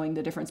sufficient for knowing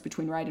the difference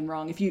between right and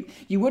wrong. If you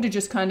would have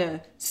just kind of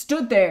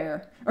stood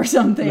there or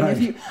something.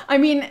 Right.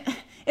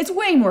 It's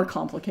way more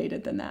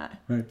complicated than that.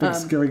 Right. Big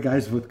scary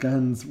guys with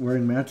guns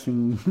wearing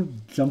matching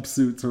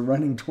jumpsuits are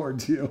running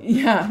towards you.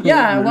 Yeah.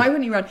 Yeah. Why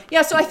wouldn't you run?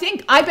 Yeah. So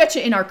I bet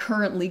you in our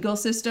current legal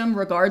system,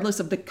 regardless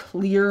of the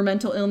clear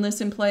mental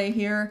illness in play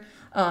here,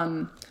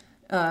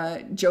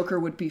 Joker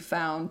would be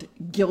found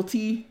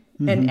guilty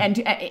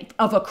and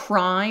of a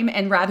crime,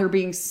 and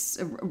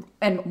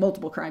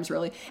multiple crimes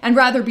really, and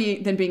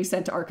than being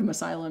sent to Arkham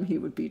Asylum, he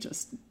would be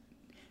just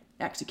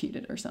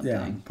executed or something.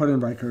 Yeah, put in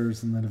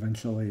Rikers and then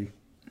eventually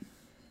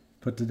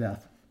put to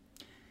death.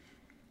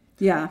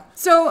 Yeah.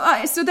 So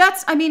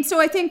that's,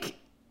 so I think,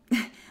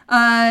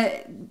 for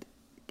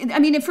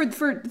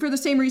the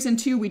same reason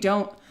too, we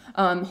don't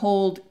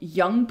hold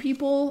young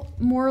people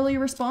morally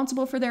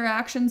responsible for their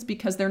actions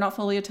because they're not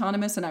fully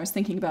autonomous. And I was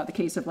thinking about the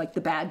case of like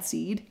the bad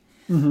seed.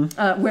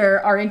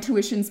 where our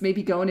intuitions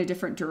maybe go in a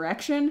different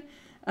direction.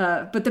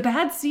 But the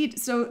bad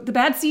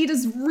seed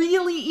is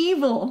really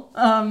evil.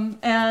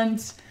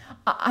 And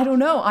I don't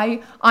know.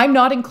 I'm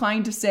not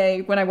inclined to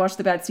say when I watch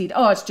The Bad Seed,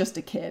 oh, it's just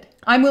a kid.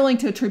 I'm willing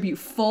to attribute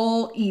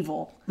full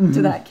evil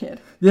to that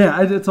kid.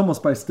 Yeah, it's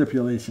almost by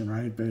stipulation,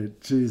 right?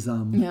 But she's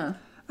yeah.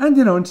 And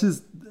and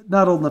she's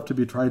not old enough to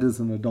be tried as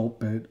an adult,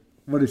 but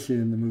what is she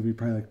in the movie?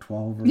 Probably like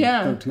 12 or 13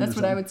 that's or what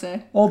something. I would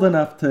say. Old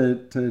enough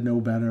to know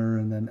better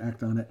and then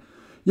act on it.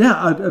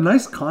 Yeah, a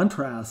nice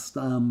contrast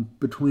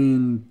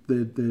between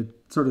the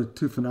sort of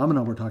two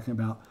phenomena we're talking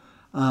about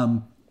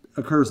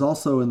occurs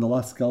also in The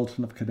Lost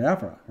Skeleton of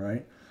Cadavra,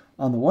 right?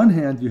 On the one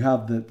hand, you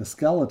have the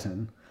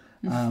skeleton,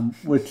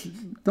 which,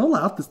 don't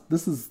laugh,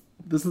 this is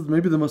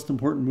maybe the most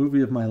important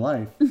movie of my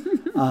life.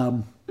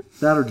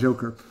 That or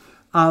Joker.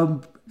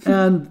 And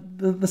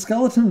the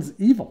skeleton's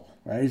evil,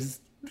 right? It's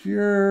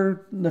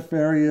pure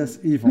nefarious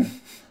evil.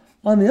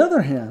 On the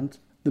other hand,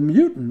 the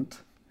mutant,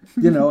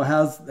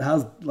 has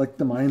like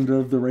the mind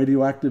of the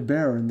radioactive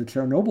bear in the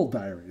Chernobyl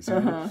diaries.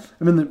 Right?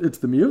 I mean, it's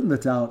the mutant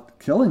that's out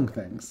killing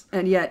things.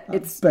 And yet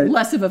it's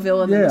less of a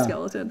villain than the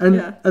skeleton.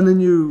 And then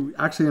you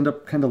actually end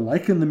up kind of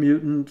liking the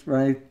mutant,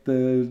 right?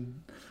 The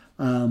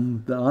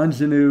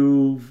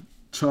ingenue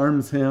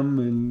charms him,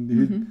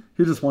 and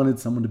he just wanted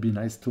someone to be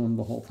nice to him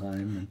the whole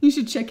time. You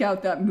should check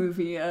out that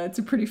movie.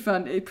 It's pretty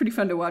fun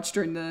to watch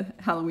during the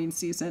Halloween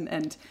season,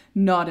 and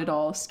not at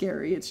all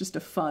scary. It's just a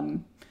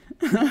fun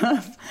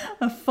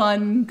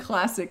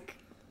classic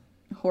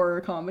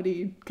horror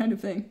comedy kind of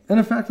thing. And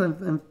in fact,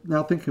 I'm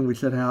now thinking we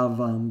should have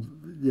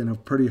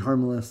pretty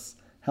harmless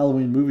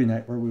Halloween movie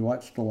night where we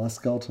watch The Lost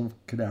Skeleton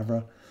of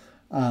Cadavra,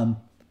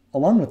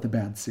 along with The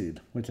Bad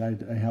Seed, which I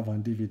have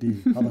on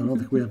DVD. Although I don't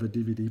think we have a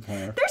DVD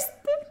player.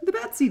 The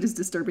Bad Seed is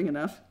disturbing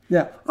enough.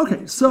 Yeah.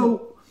 Okay.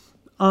 So,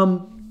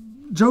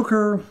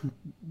 Joker,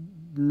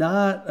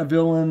 not a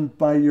villain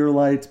by your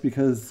lights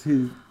because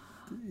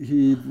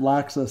he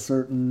lacks a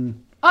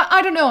certain.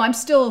 I don't know. I'm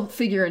still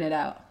figuring it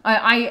out.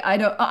 I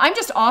don't. I'm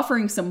just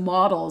offering some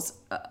models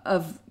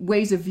of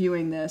ways of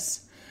viewing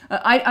this.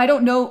 I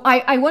don't know.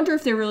 I wonder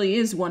if there really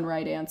is one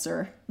right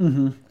answer.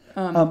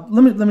 Let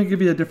me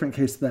give you a different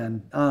case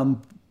then.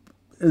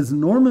 Is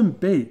Norman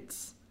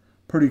Bates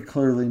pretty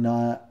clearly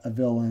not a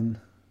villain?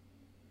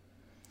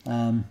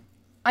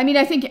 I mean,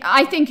 I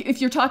think if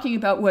you're talking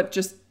about what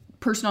just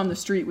person on the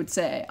street would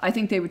say, I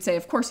think they would say,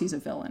 of course he's a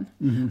villain.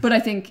 But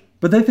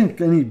they think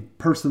any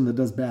person that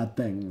does bad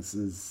things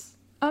is,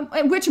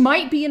 which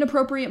might be an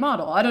appropriate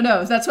model. I don't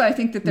know. That's why I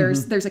think that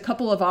there's a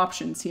couple of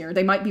options here.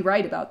 They might be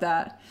right about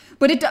that,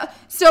 but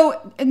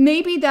so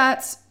maybe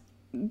that's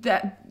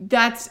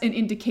an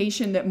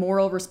indication that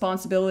moral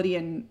responsibility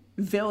and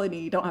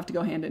villainy don't have to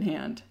go hand in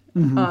hand.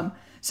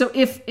 So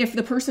if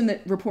the person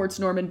that reports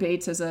Norman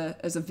Bates as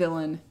a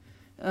villain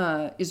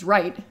is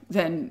right,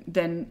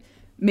 then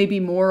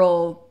maybe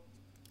moral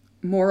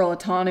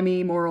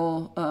autonomy,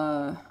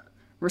 moral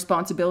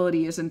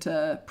responsibility isn't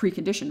a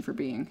precondition for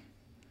being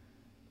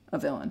a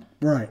villain.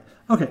 Right.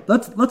 Okay.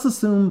 Let's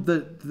assume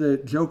that the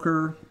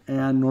Joker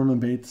and Norman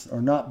Bates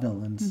are not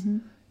villains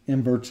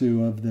in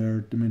virtue of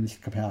their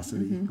diminished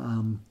capacity,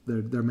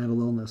 their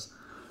mental illness.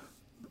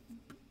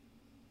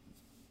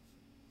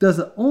 Does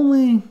it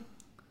only,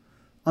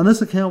 on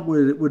this account,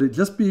 would it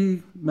just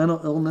be mental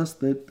illness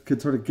that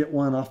could sort of get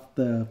one off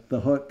the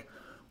hook,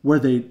 where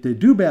they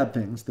do bad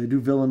things, they do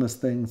villainous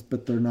things,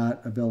 but they're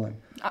not a villain?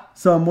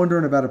 So I'm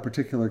wondering about a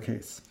particular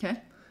case. Okay.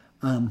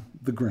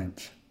 The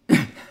Grinch.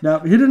 Now,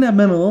 he didn't have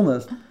mental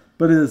illness,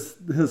 but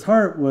his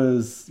heart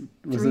was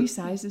three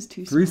sizes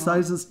too small. 3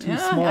 sizes too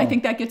small. I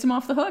think that gets him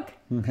off the hook.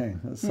 Okay.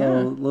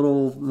 So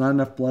not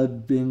enough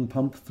blood being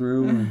pumped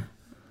through. And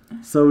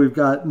so we've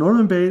got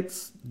Norman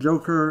Bates,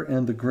 Joker,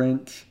 and the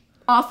Grinch.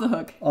 Off the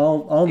hook.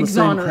 All in the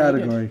same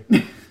category.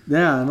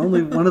 Yeah, and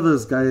only one of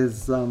those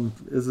guys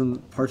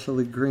isn't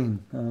partially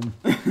green.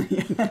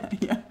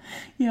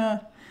 Yeah.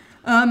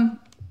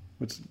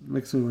 Which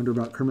makes me wonder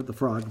about Kermit the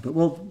Frog,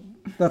 but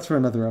that's for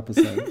another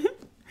episode.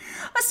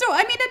 So,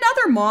 I mean,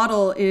 another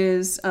model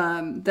is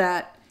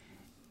that.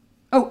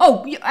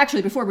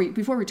 Actually, before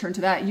we turn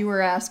to that, you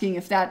were asking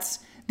if that's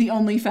the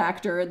only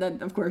factor, and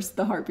then, of course,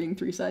 the heart being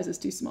 3 sizes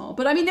too small.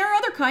 But I mean, there are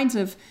other kinds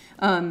of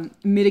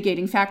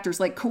mitigating factors,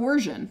 like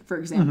coercion, for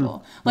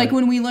example. Like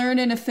when we learn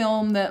in a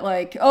film that,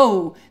 like,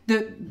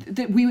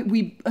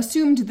 we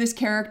assumed this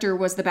character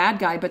was the bad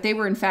guy, but they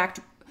were in fact,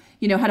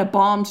 had a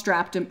bomb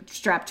strapped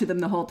to them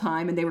the whole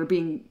time, and they were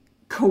being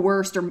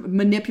coerced or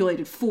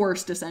manipulated,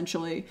 forced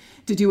essentially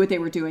to do what they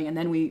were doing, and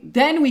then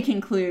we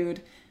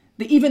conclude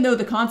that even though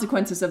the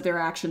consequences of their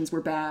actions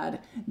were bad,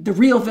 the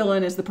real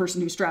villain is the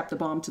person who strapped the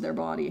bomb to their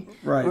body.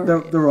 Right.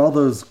 There were all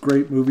those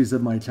great movies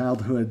of my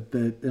childhood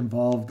that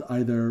involved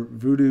either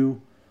voodoo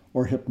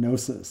or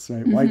hypnosis,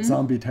 right? White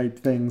zombie type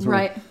things.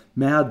 Where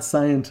mad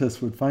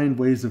scientists would find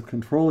ways of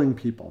controlling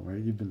people,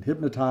 right? You've been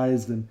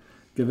hypnotized and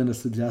given a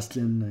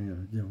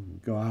suggestion,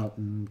 go out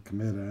and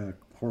commit a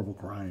horrible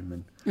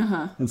crime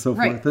and so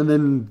forth. And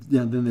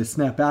then they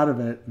snap out of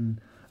it, and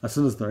as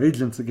soon as they're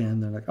agents again,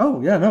 they're like,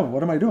 oh, yeah, no,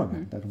 what am I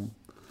doing? I don't.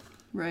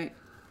 Right.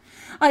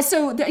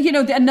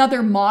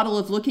 Another model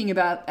of looking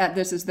at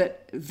this is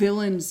that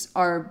villains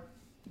are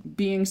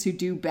beings who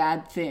do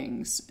bad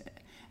things.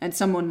 And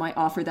someone might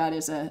offer that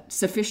as a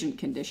sufficient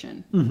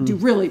condition. Do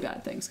really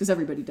bad things, because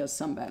everybody does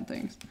some bad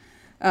things.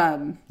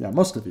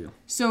 Most of you.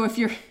 So if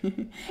you're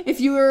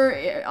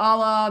a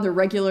la the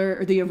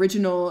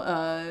original,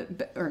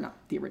 or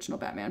not the original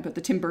Batman, but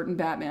the Tim Burton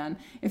Batman,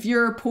 if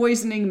you're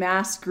poisoning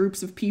mass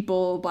groups of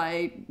people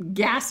by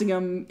gassing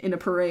them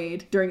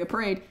during a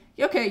parade,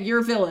 okay, you're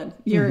a villain.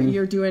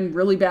 You're doing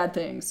really bad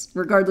things,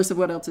 regardless of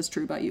what else is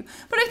true about you.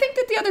 But I think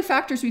that the other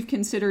factors we've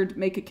considered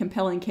make a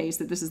compelling case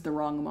that this is the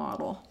wrong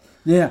model.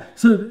 Yeah.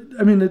 So,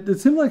 I mean, it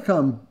seemed like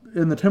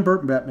in the Tim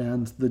Burton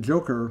Batmans, the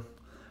Joker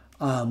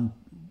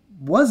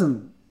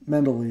wasn't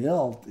mentally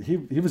ill.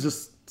 He was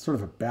just sort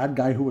of a bad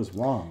guy who was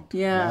wronged.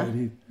 Yeah. Right?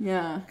 He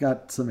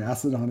got some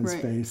acid on his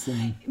face.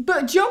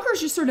 But Joker's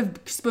just sort of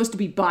supposed to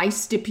be by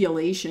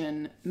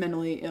stipulation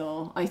mentally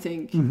ill, I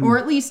think. Or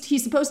at least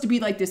he's supposed to be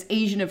like this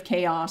agent of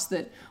chaos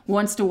that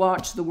wants to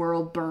watch the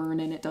world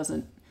burn and it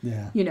doesn't,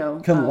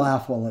 can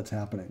laugh while it's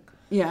happening.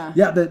 Yeah.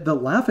 Yeah, the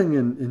laughing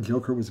in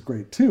Joker was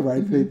great too,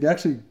 right? They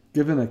actually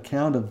give an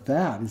account of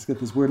that. He's got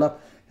this weird laugh.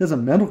 He has a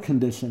mental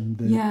condition.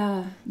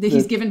 That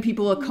he's given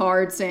people a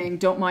card saying,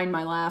 "Don't mind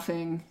my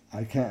laughing.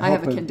 I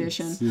have a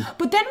condition."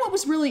 But then what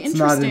was really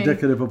interesting... It's not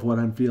indicative of what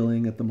I'm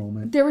feeling at the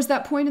moment. There was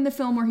that point in the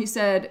film where he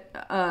said,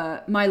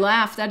 my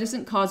laugh, that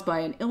isn't caused by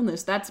an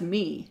illness, that's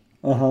me.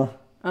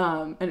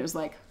 And it was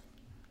like...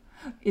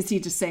 Is he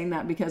just saying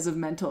that because of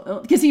mental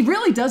illness? Because he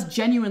really does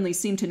genuinely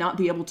seem to not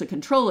be able to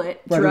control it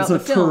throughout the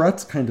film. It's a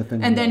Tourette's kind of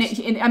thing. And then,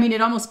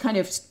 it almost kind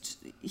of...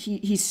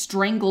 He's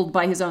strangled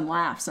by his own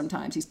laugh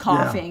sometimes. He's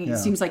coughing. It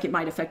seems like it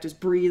might affect his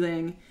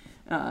breathing.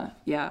 Right.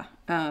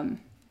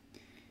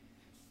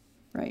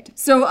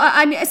 So,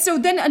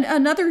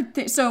 another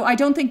thing... So, I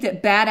don't think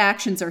that bad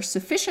actions are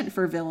sufficient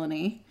for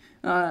villainy.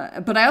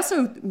 But I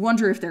also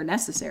wonder if they're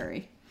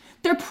necessary.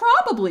 They're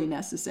probably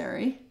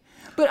necessary.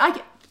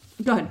 But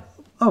Go ahead.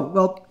 Oh,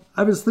 well,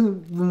 I was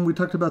thinking, when we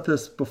talked about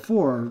this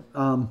before,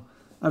 I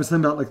was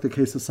thinking about like the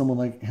case of someone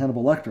like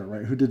Hannibal Lecter,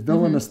 right, who did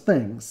villainous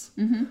things,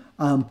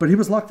 but he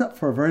was locked up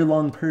for a very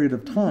long period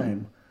of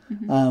time.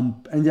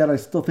 And yet I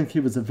still think he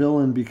was a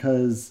villain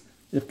because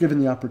if given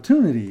the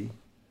opportunity,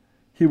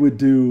 he would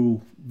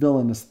do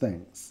villainous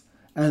things.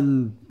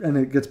 And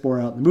it gets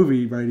borne out in the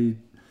movie, right? He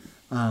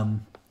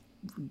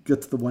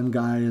gets the one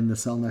guy in the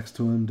cell next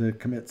to him to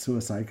commit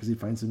suicide because he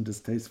finds him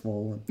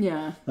distasteful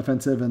and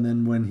offensive. And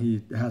then when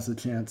he has a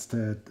chance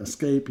to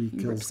escape, he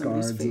kills guards. Rips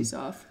somebody's face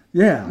off.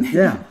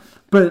 Yeah.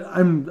 But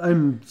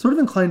I'm sort of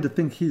inclined to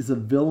think he's a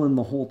villain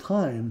the whole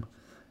time,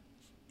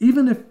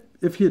 even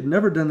if he had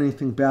never done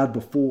anything bad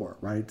before,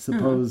 right?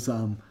 Suppose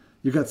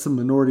you got some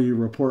Minority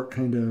Report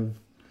kind of,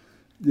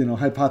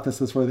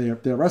 hypothesis where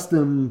they arrest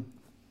him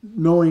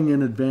knowing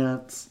in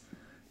advance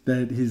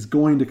that he's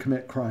going to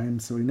commit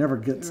crimes, so he never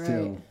gets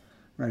to,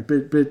 right?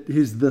 But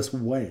he's this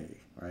way,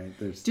 right?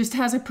 Just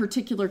has a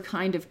particular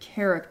kind of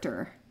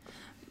character.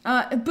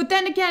 But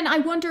then again, I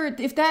wonder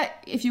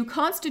if you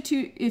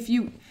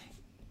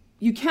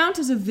count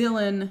as a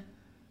villain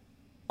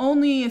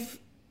only if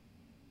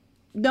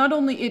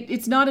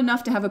it's not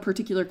enough to have a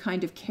particular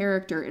kind of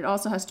character. It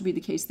also has to be the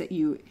case that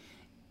you,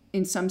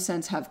 in some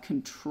sense, have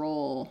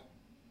control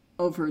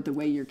over the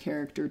way your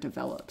character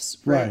develops,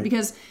 right?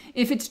 Because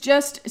if it's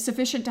just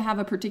sufficient to have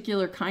a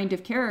particular kind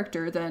of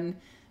character, then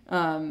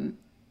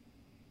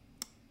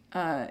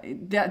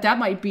that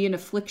might be an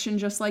affliction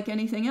just like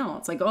anything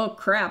else. Like, oh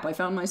crap, I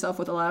found myself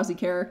with a lousy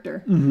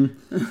character.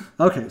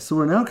 Okay, so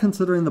we're now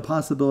considering the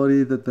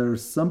possibility that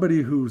there's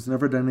somebody who's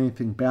never done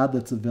anything bad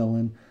that's a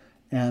villain,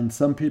 and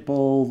some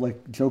people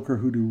like Joker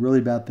who do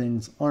really bad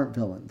things aren't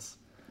villains.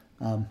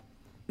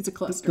 It's a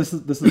cluster.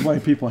 This is why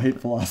people hate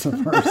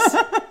philosophers.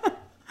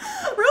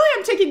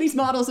 I'm taking these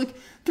models, like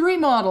 3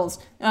 models,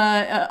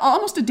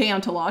 almost a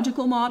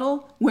deontological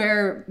model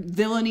where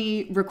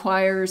villainy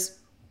requires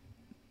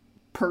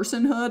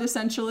personhood,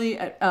 essentially,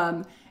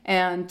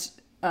 and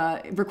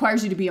it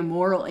requires you to be a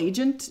moral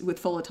agent with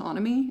full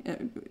autonomy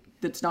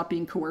that's not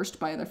being coerced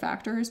by other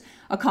factors.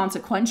 A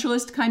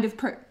consequentialist kind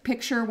of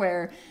picture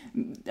where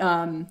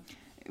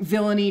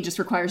villainy just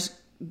requires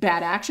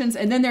bad actions.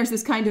 And then there's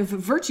this kind of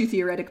virtue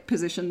theoretic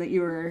position that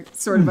you were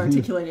sort of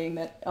articulating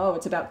that,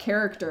 it's about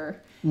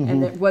character.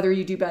 And that whether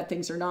you do bad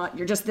things or not,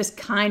 you're just this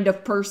kind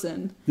of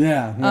person.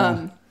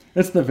 Yeah.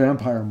 It's the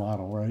vampire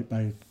model, right?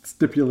 By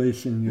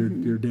stipulation,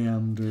 you're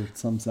damned or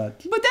some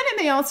such. But then it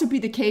may also be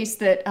the case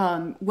that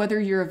whether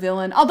you're a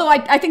villain, although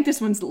I think this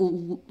one's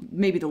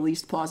maybe the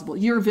least plausible,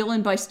 you're a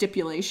villain by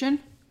stipulation.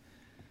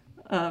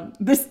 So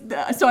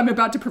I'm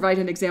about to provide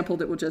an example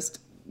that will just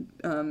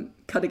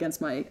cut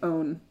against my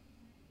own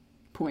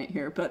point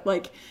here. But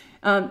like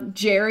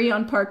Jerry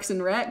on Parks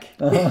and Rec.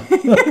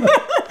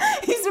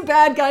 He's a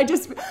bad guy.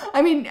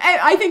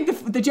 I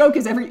think the joke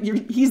is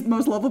he's the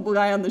most lovable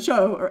guy on the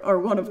show, or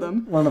one of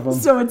them. One of them.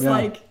 So it's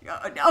like,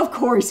 of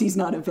course he's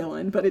not a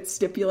villain, but it's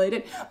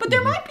stipulated. But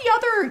there might be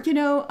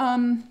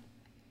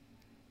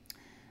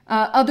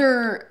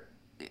other,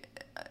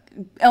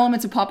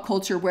 elements of pop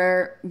culture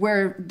where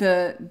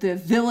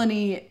the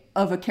villainy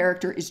of a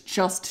character is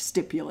just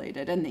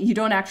stipulated and you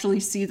don't actually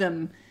see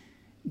them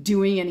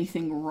doing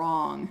anything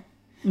wrong.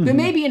 But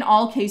maybe in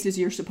all cases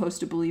you're supposed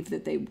to believe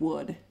that they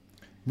would.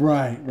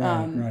 Right.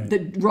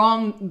 The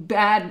wrong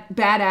bad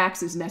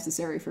acts are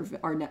necessary for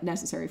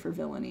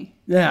villainy.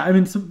 Yeah, I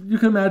mean, so you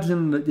can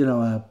imagine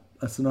that,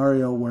 a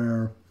scenario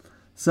where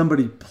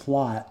somebody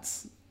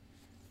plots,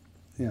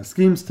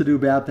 schemes to do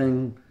bad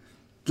thing,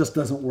 just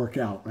doesn't work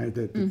out, right?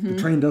 The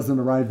train doesn't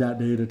arrive that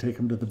day to take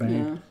him to the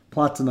bank.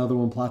 Plots another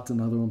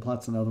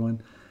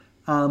one.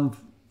 And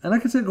I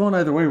could see it going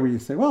either way, where you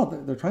say, well,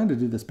 they're trying to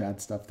do this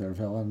bad stuff, they're a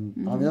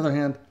villain. On the other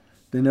hand,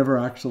 they never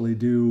actually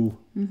do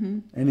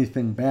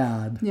anything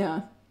bad.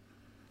 Yeah.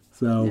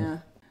 So. Yeah.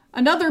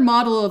 Another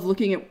model of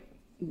looking at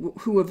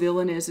who a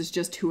villain is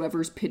just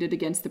whoever's pitted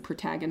against the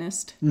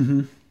protagonist.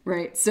 Mm-hmm.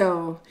 Right?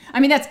 So, I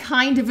mean, that's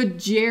kind of a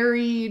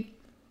Jerry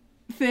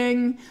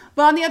thing.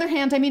 But on the other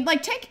hand, I mean,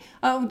 like, take,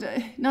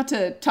 not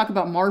to talk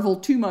about Marvel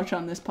too much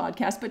on this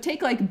podcast, but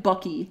take, like,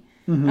 Bucky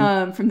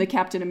from the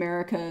Captain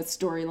America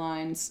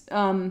storylines.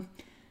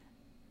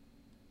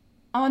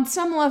 On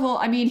some level,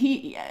 I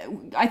mean,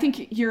 I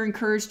think you're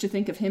encouraged to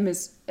think of him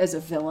as a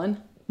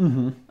villain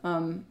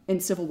in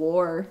Civil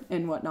War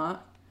and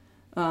whatnot.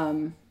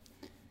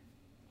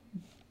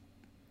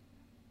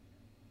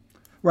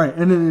 Right,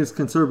 and then he's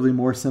considerably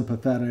more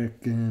sympathetic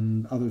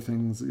in other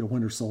things,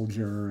 Winter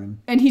Soldier.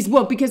 And he's,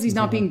 because he's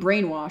not being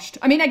brainwashed.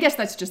 I mean, I guess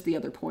that's just the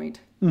other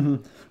point. Mm-hmm.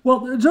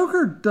 Well,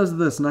 Joker does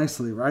this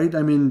nicely, right?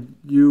 I mean,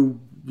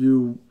 you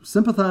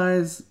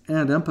sympathize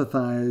and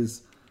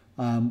empathize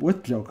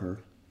with Joker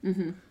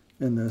in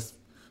this,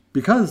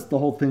 because the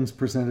whole thing's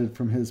presented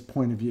from his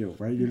point of view,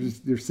 right?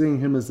 You're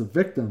seeing him as a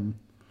victim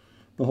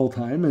the whole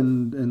time,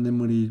 and then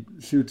when he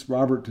shoots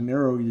Robert De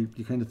Niro, you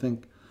kind of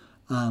think,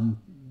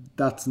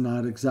 that's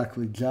not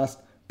exactly just,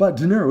 but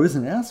De Niro is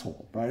an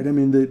asshole, right? I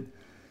mean,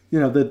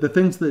 the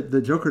things that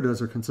the Joker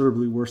does are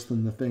considerably worse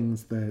than the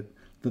things that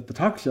the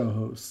talk show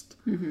host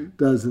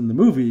does in the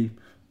movie,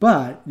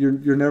 but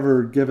you're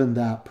never given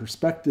that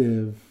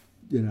perspective,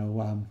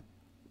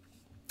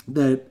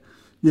 that,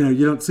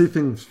 you don't see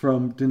things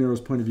from De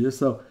Niro's point of view.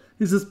 So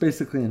he's just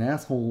basically an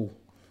asshole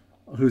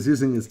who's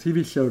using his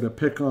TV show to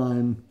pick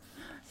on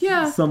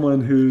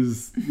someone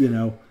who's,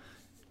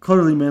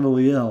 clearly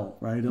mentally ill,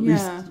 right? At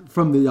least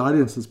from the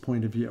audience's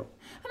point of view.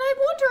 And I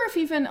wonder if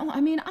even,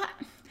 I mean,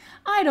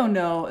 I don't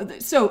know.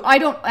 So I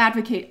don't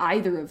advocate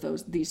either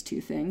of these two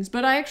things,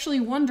 but I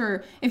actually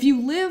wonder if you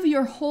live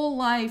your whole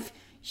life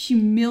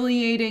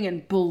humiliating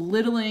and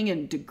belittling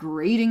and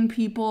degrading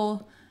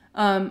people,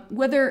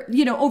 whether,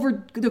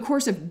 over the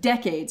course of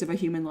decades of a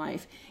human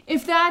life,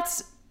 if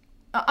that's,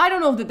 I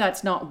don't know that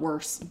that's not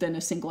worse than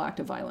a single act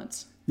of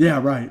violence.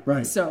 Yeah,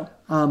 right. So,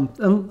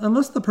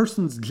 unless the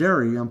person's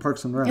Jerry on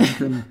Parks and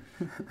Rec,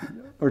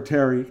 or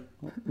Terry,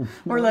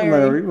 or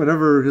Larry,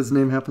 whatever his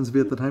name happens to be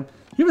at the time,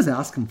 he was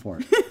asking for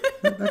it.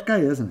 That guy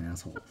is an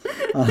asshole.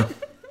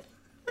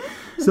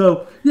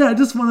 So,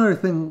 just one other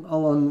thing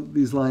along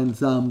these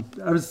lines.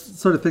 I was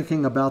sort of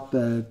thinking about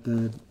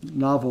the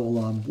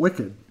novel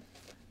Wicked,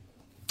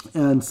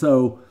 and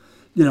so,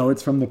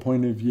 it's from the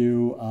point of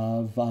view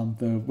of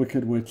the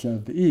Wicked Witch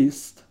of the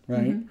East,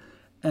 right? Mm-hmm.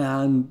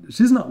 And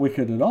she's not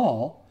wicked at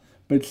all,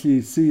 but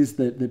she sees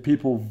that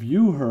people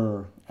view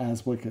her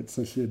as wicked,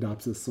 so she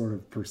adopts this sort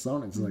of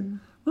persona. It's like,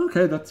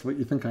 okay, that's what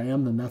you think I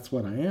am, then that's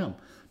what I am.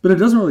 But it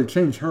doesn't really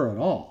change her at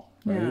all,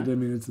 right? Yeah. I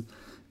mean,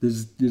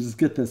 you just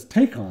get this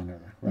take on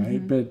her,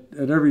 right? But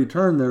at every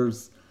turn,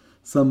 there's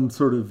some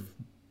sort of,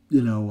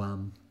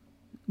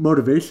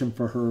 motivation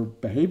for her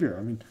behavior.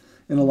 I mean,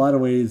 in a lot of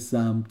ways,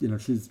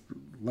 she's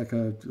like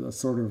a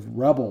sort of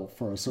rebel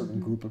for a certain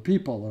group of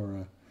people,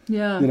 or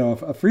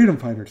a freedom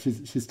fighter.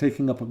 She's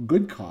taking up a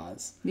good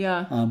cause.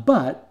 Yeah.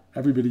 But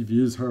everybody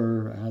views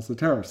her as a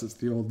terrorist. It's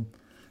the old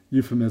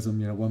euphemism,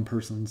 one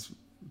person's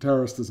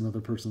terrorist is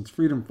another person's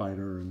freedom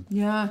fighter, and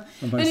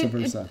vice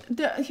versa.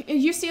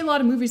 You see a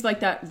lot of movies like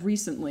that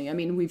recently. I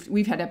mean,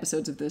 we've had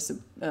episodes of this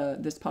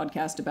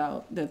podcast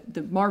about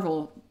the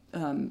Marvel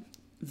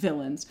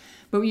villains,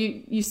 but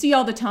you see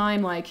all the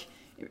time, like,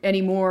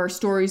 anymore,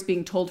 stories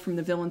being told from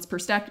the villain's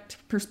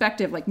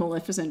perspective, like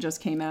Maleficent just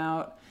came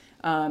out.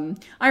 I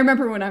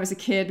remember when I was a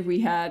kid,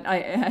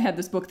 I had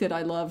this book that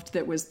I loved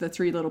that was the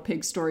Three Little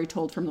Pigs story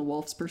told from the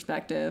wolf's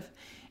perspective.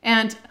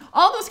 And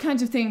all those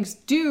kinds of things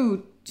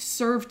do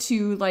serve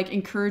to, like,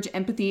 encourage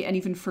empathy and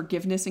even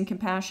forgiveness and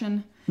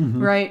compassion,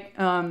 right?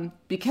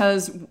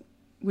 Because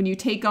when you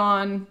take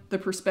on the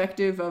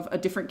perspective of a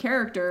different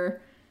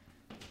character,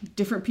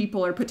 different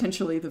people are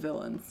potentially the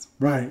villains.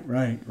 Right.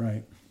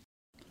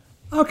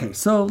 Okay,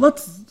 so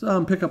let's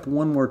pick up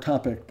one more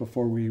topic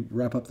before we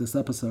wrap up this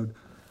episode.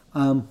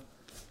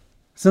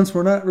 Since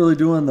we're not really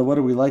doing the what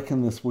do we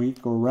liking this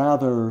week, or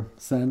rather,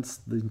 since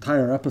the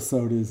entire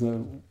episode is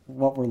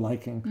what we're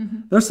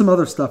liking, there's some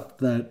other stuff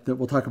that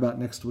we'll talk about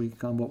next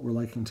week on what we're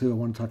liking too. I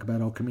want to talk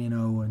about El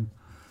Camino and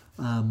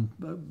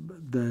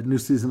the new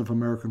season of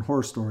American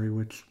Horror Story,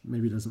 which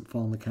maybe doesn't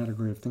fall in the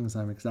category of things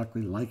I'm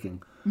exactly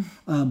liking.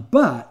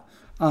 But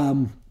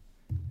I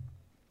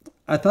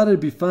thought it'd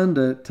be fun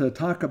to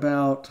talk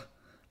about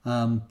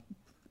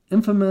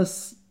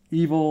infamous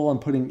evil, I'm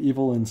putting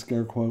evil in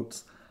scare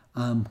quotes,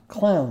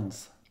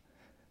 clowns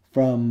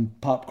from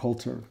pop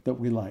culture that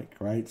we like,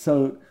 right?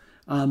 So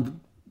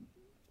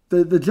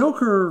the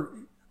Joker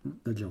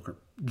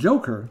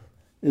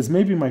is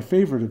maybe my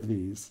favorite of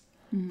these,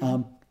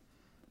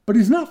 but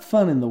he's not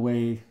fun in the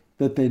way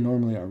that they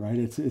normally are, right?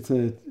 It's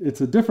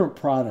a different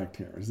product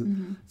here.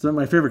 It's not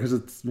my favorite because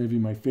it's maybe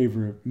my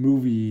favorite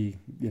movie,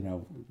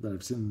 that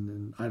I've seen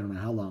in I don't know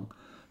how long.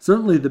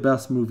 Certainly the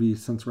best movie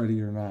since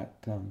Ready or Not,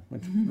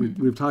 which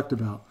we've talked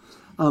about.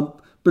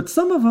 But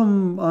some of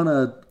them, on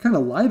a kind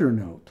of lighter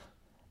note,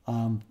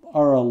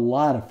 are a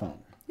lot of fun,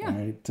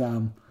 right?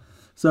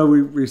 So we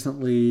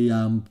recently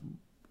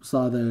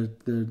saw the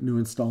new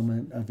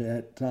installment of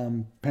it.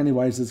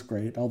 Pennywise is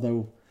great,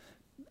 although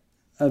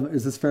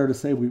is this fair to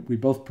say we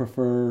both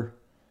prefer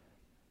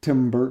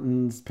Tim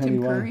Burton's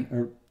Pennywise?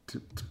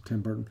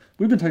 Tim Burton.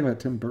 We've been talking about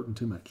Tim Burton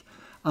too much.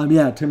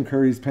 Tim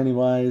Curry's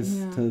Pennywise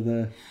to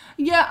the...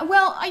 Yeah,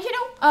 well, I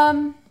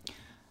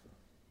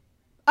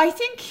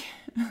think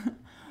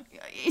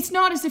it's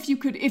not as if you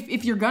could...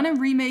 If you're going to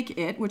remake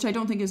it, which I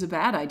don't think is a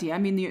bad idea. I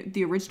mean,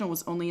 the original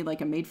was only like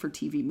a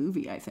made-for-TV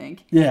movie, I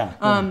think. Yeah.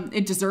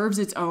 It deserves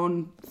its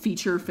own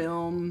feature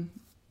film.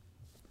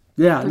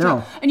 Yeah,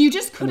 no. And you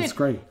just couldn't... It's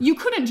great. You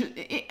couldn't...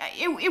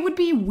 It would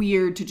be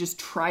weird to just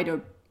try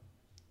to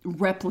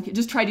replicate...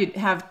 Just try to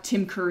have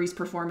Tim Curry's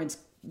performance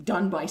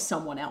done by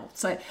someone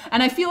else.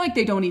 And I feel like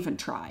they don't even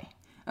try.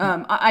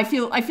 I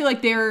feel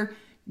like they're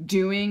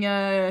doing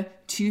a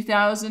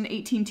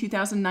 2018,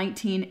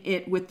 2019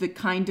 it with the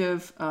kind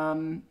of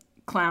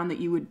clown that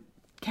you would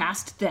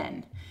cast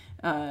then.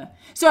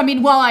 So, I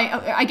mean, while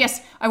I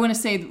guess I want to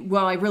say,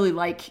 while I really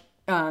like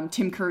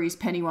Tim Curry's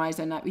Pennywise,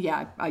 and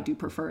I do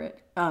prefer it.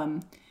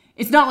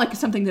 It's not like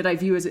something that I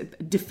view as a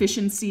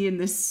deficiency in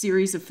this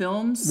series of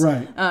films.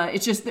 Right.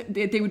 It's just that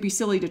they would be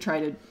silly to try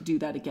to do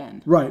that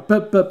again. Right.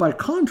 But by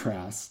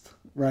contrast,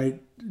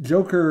 right,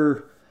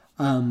 Joker,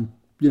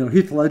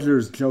 Heath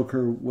Ledger's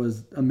Joker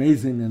was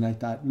amazing, and I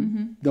thought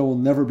there will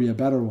never be a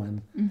better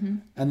one.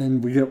 And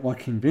then we get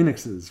Joaquin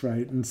Phoenix's,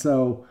 right? And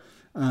so,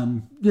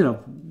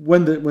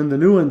 when the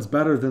new one's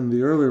better than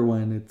the earlier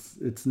one,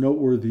 it's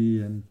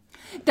noteworthy. And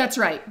that's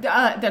right.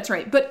 That's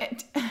right.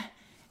 But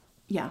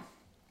yeah.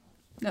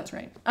 That's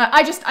right.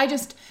 I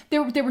just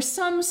there was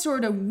some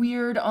sort of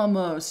weird,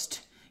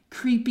 almost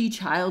creepy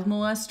child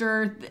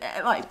molester,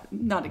 like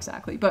not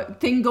exactly,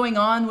 but thing going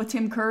on with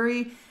Tim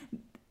Curry.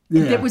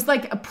 Yeah. That was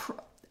like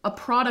a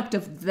product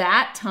of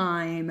that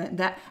time.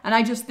 And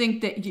I just think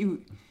that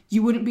you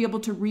wouldn't be able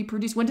to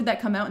reproduce. When did that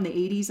come out? In the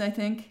 80s, I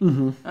think.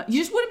 You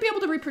just wouldn't be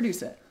able to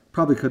reproduce it.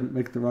 Probably couldn't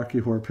make the Rocky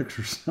Horror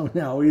Picture Show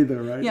now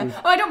either, right? Yeah.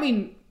 Oh, I don't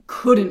mean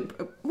couldn't.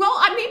 Well,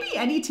 maybe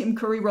any Tim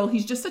Curry role.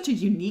 He's just such a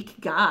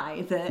unique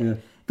guy that. Yeah.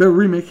 They're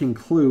remaking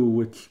Clue,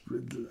 which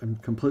I'm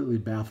completely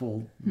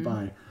baffled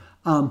by.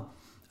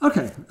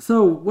 Okay,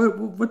 so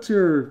what's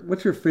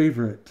your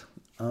favorite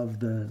of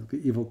the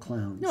evil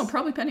clowns? No,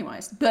 probably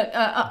Pennywise. But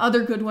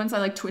other good ones, I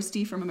like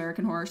Twisty from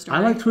American Horror Story. I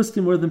like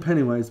Twisty more than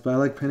Pennywise, but I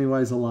like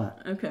Pennywise a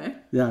lot. Okay.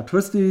 Yeah,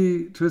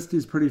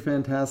 Twisty's pretty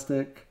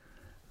fantastic.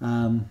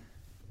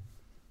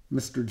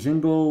 Mr.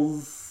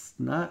 Jingles,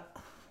 not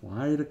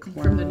quite a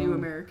clown. From the new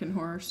American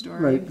Horror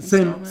Story. Right,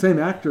 same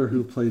actor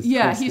who plays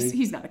Twisty.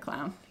 he's not a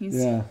clown. He's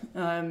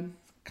kind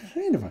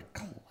of a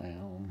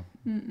clown.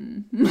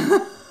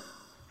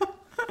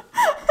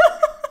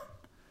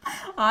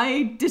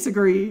 I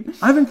disagree.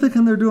 I've been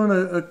thinking they're doing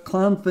a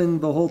clown thing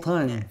the whole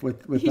time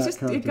with he's that just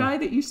character. a guy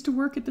that used to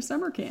work at the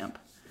summer camp.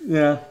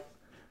 Yeah.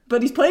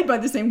 But he's played by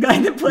the same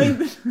guy that played.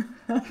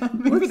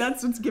 Maybe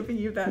that's what's giving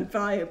you that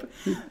vibe.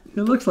 He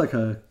looks like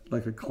a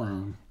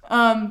clown.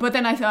 But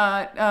then I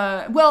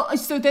thought,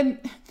 so then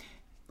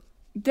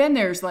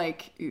there's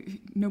like,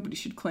 nobody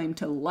should claim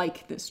to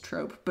like this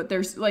trope, but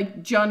there's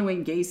like John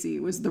Wayne Gacy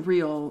was the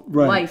real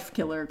life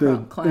killer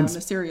clown,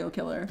 the serial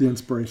killer. The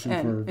inspiration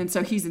and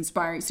so he's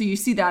inspiring. So you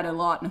see that a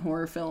lot in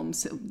horror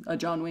films. A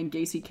John Wayne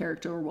Gacy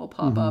character will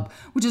pop up,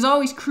 which is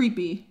always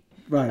creepy.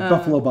 Right,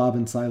 Buffalo Bob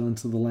in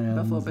Silence of the Lambs.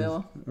 Buffalo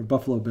Bill. Or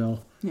Buffalo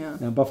Bill. Yeah.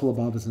 Now, Buffalo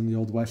Bob is in the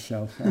Old West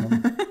show.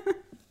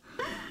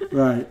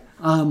 Right.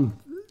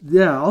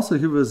 Also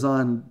he was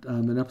on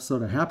an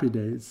episode of Happy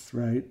Days,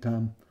 right?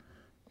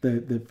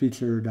 That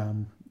featured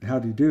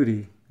Howdy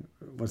Doody.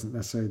 It wasn't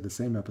necessarily the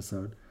same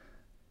episode.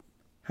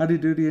 Howdy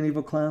Doody, an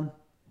evil clown?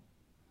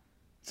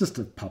 It's just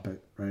a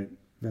puppet, right?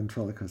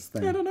 Ventriloquist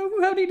thing. I don't know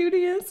who Howdy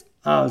Doody is.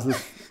 Oh, it's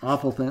this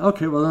awful thing.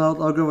 Okay, well,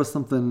 I'll go with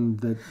something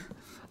that...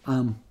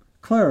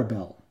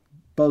 Clarabelle,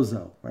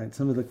 Bozo, right?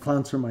 Some of the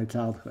clowns from my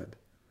childhood.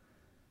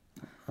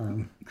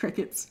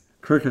 Crickets,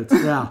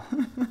 yeah.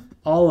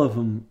 All of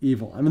them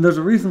evil. I mean, there's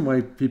a reason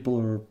why people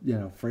are,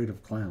 afraid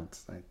of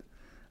clowns, right?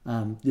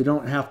 You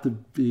don't have to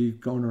be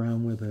going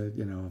around with a,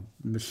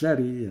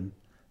 machete and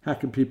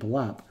hacking people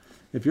up.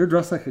 If you're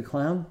dressed like a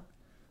clown,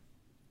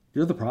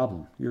 you're the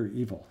problem. You're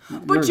evil.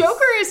 But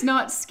Joker is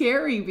not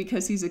scary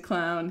because he's a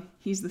clown.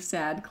 He's the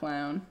sad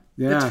clown.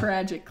 Yeah. The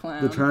tragic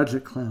clown. The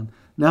tragic clown.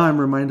 now I'm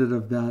reminded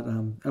of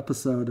that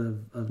episode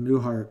of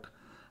Newhart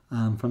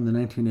from the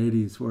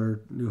 1980s where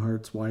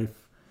Newhart's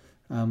wife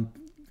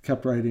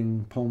kept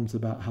writing poems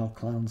about how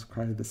clowns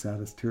cry the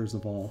saddest tears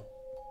of all.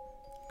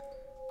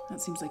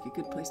 That seems like a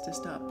good place to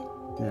stop.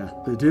 Yeah,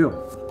 they do.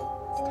 It's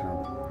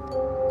terrible.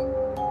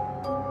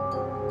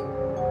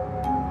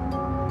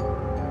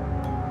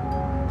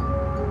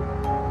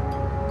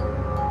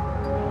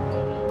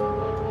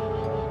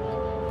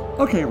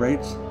 Okay,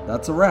 Rach,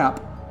 that's a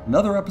wrap.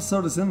 Another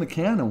episode is in the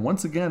can, and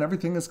once again,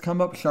 everything has come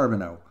up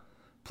Charbonneau.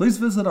 Please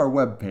visit our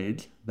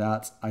webpage,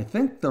 that's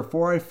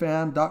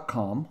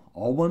ithinkthereforeifan.com,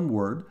 all one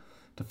word,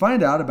 to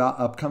find out about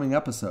upcoming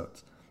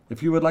episodes.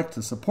 If you would like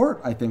to support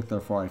I Think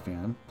Therefore I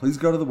Fan, please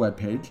go to the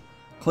webpage,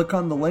 click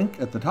on the link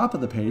at the top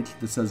of the page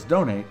that says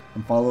Donate,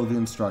 and follow the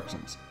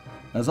instructions.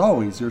 As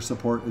always, your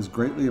support is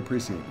greatly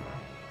appreciated.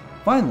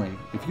 Finally,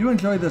 if you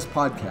enjoy this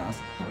podcast,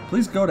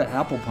 please go to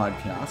Apple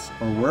Podcasts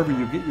or wherever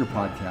you get your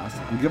podcasts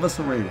and give us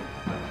a rating.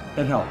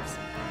 It helps.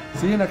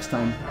 See you next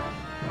time.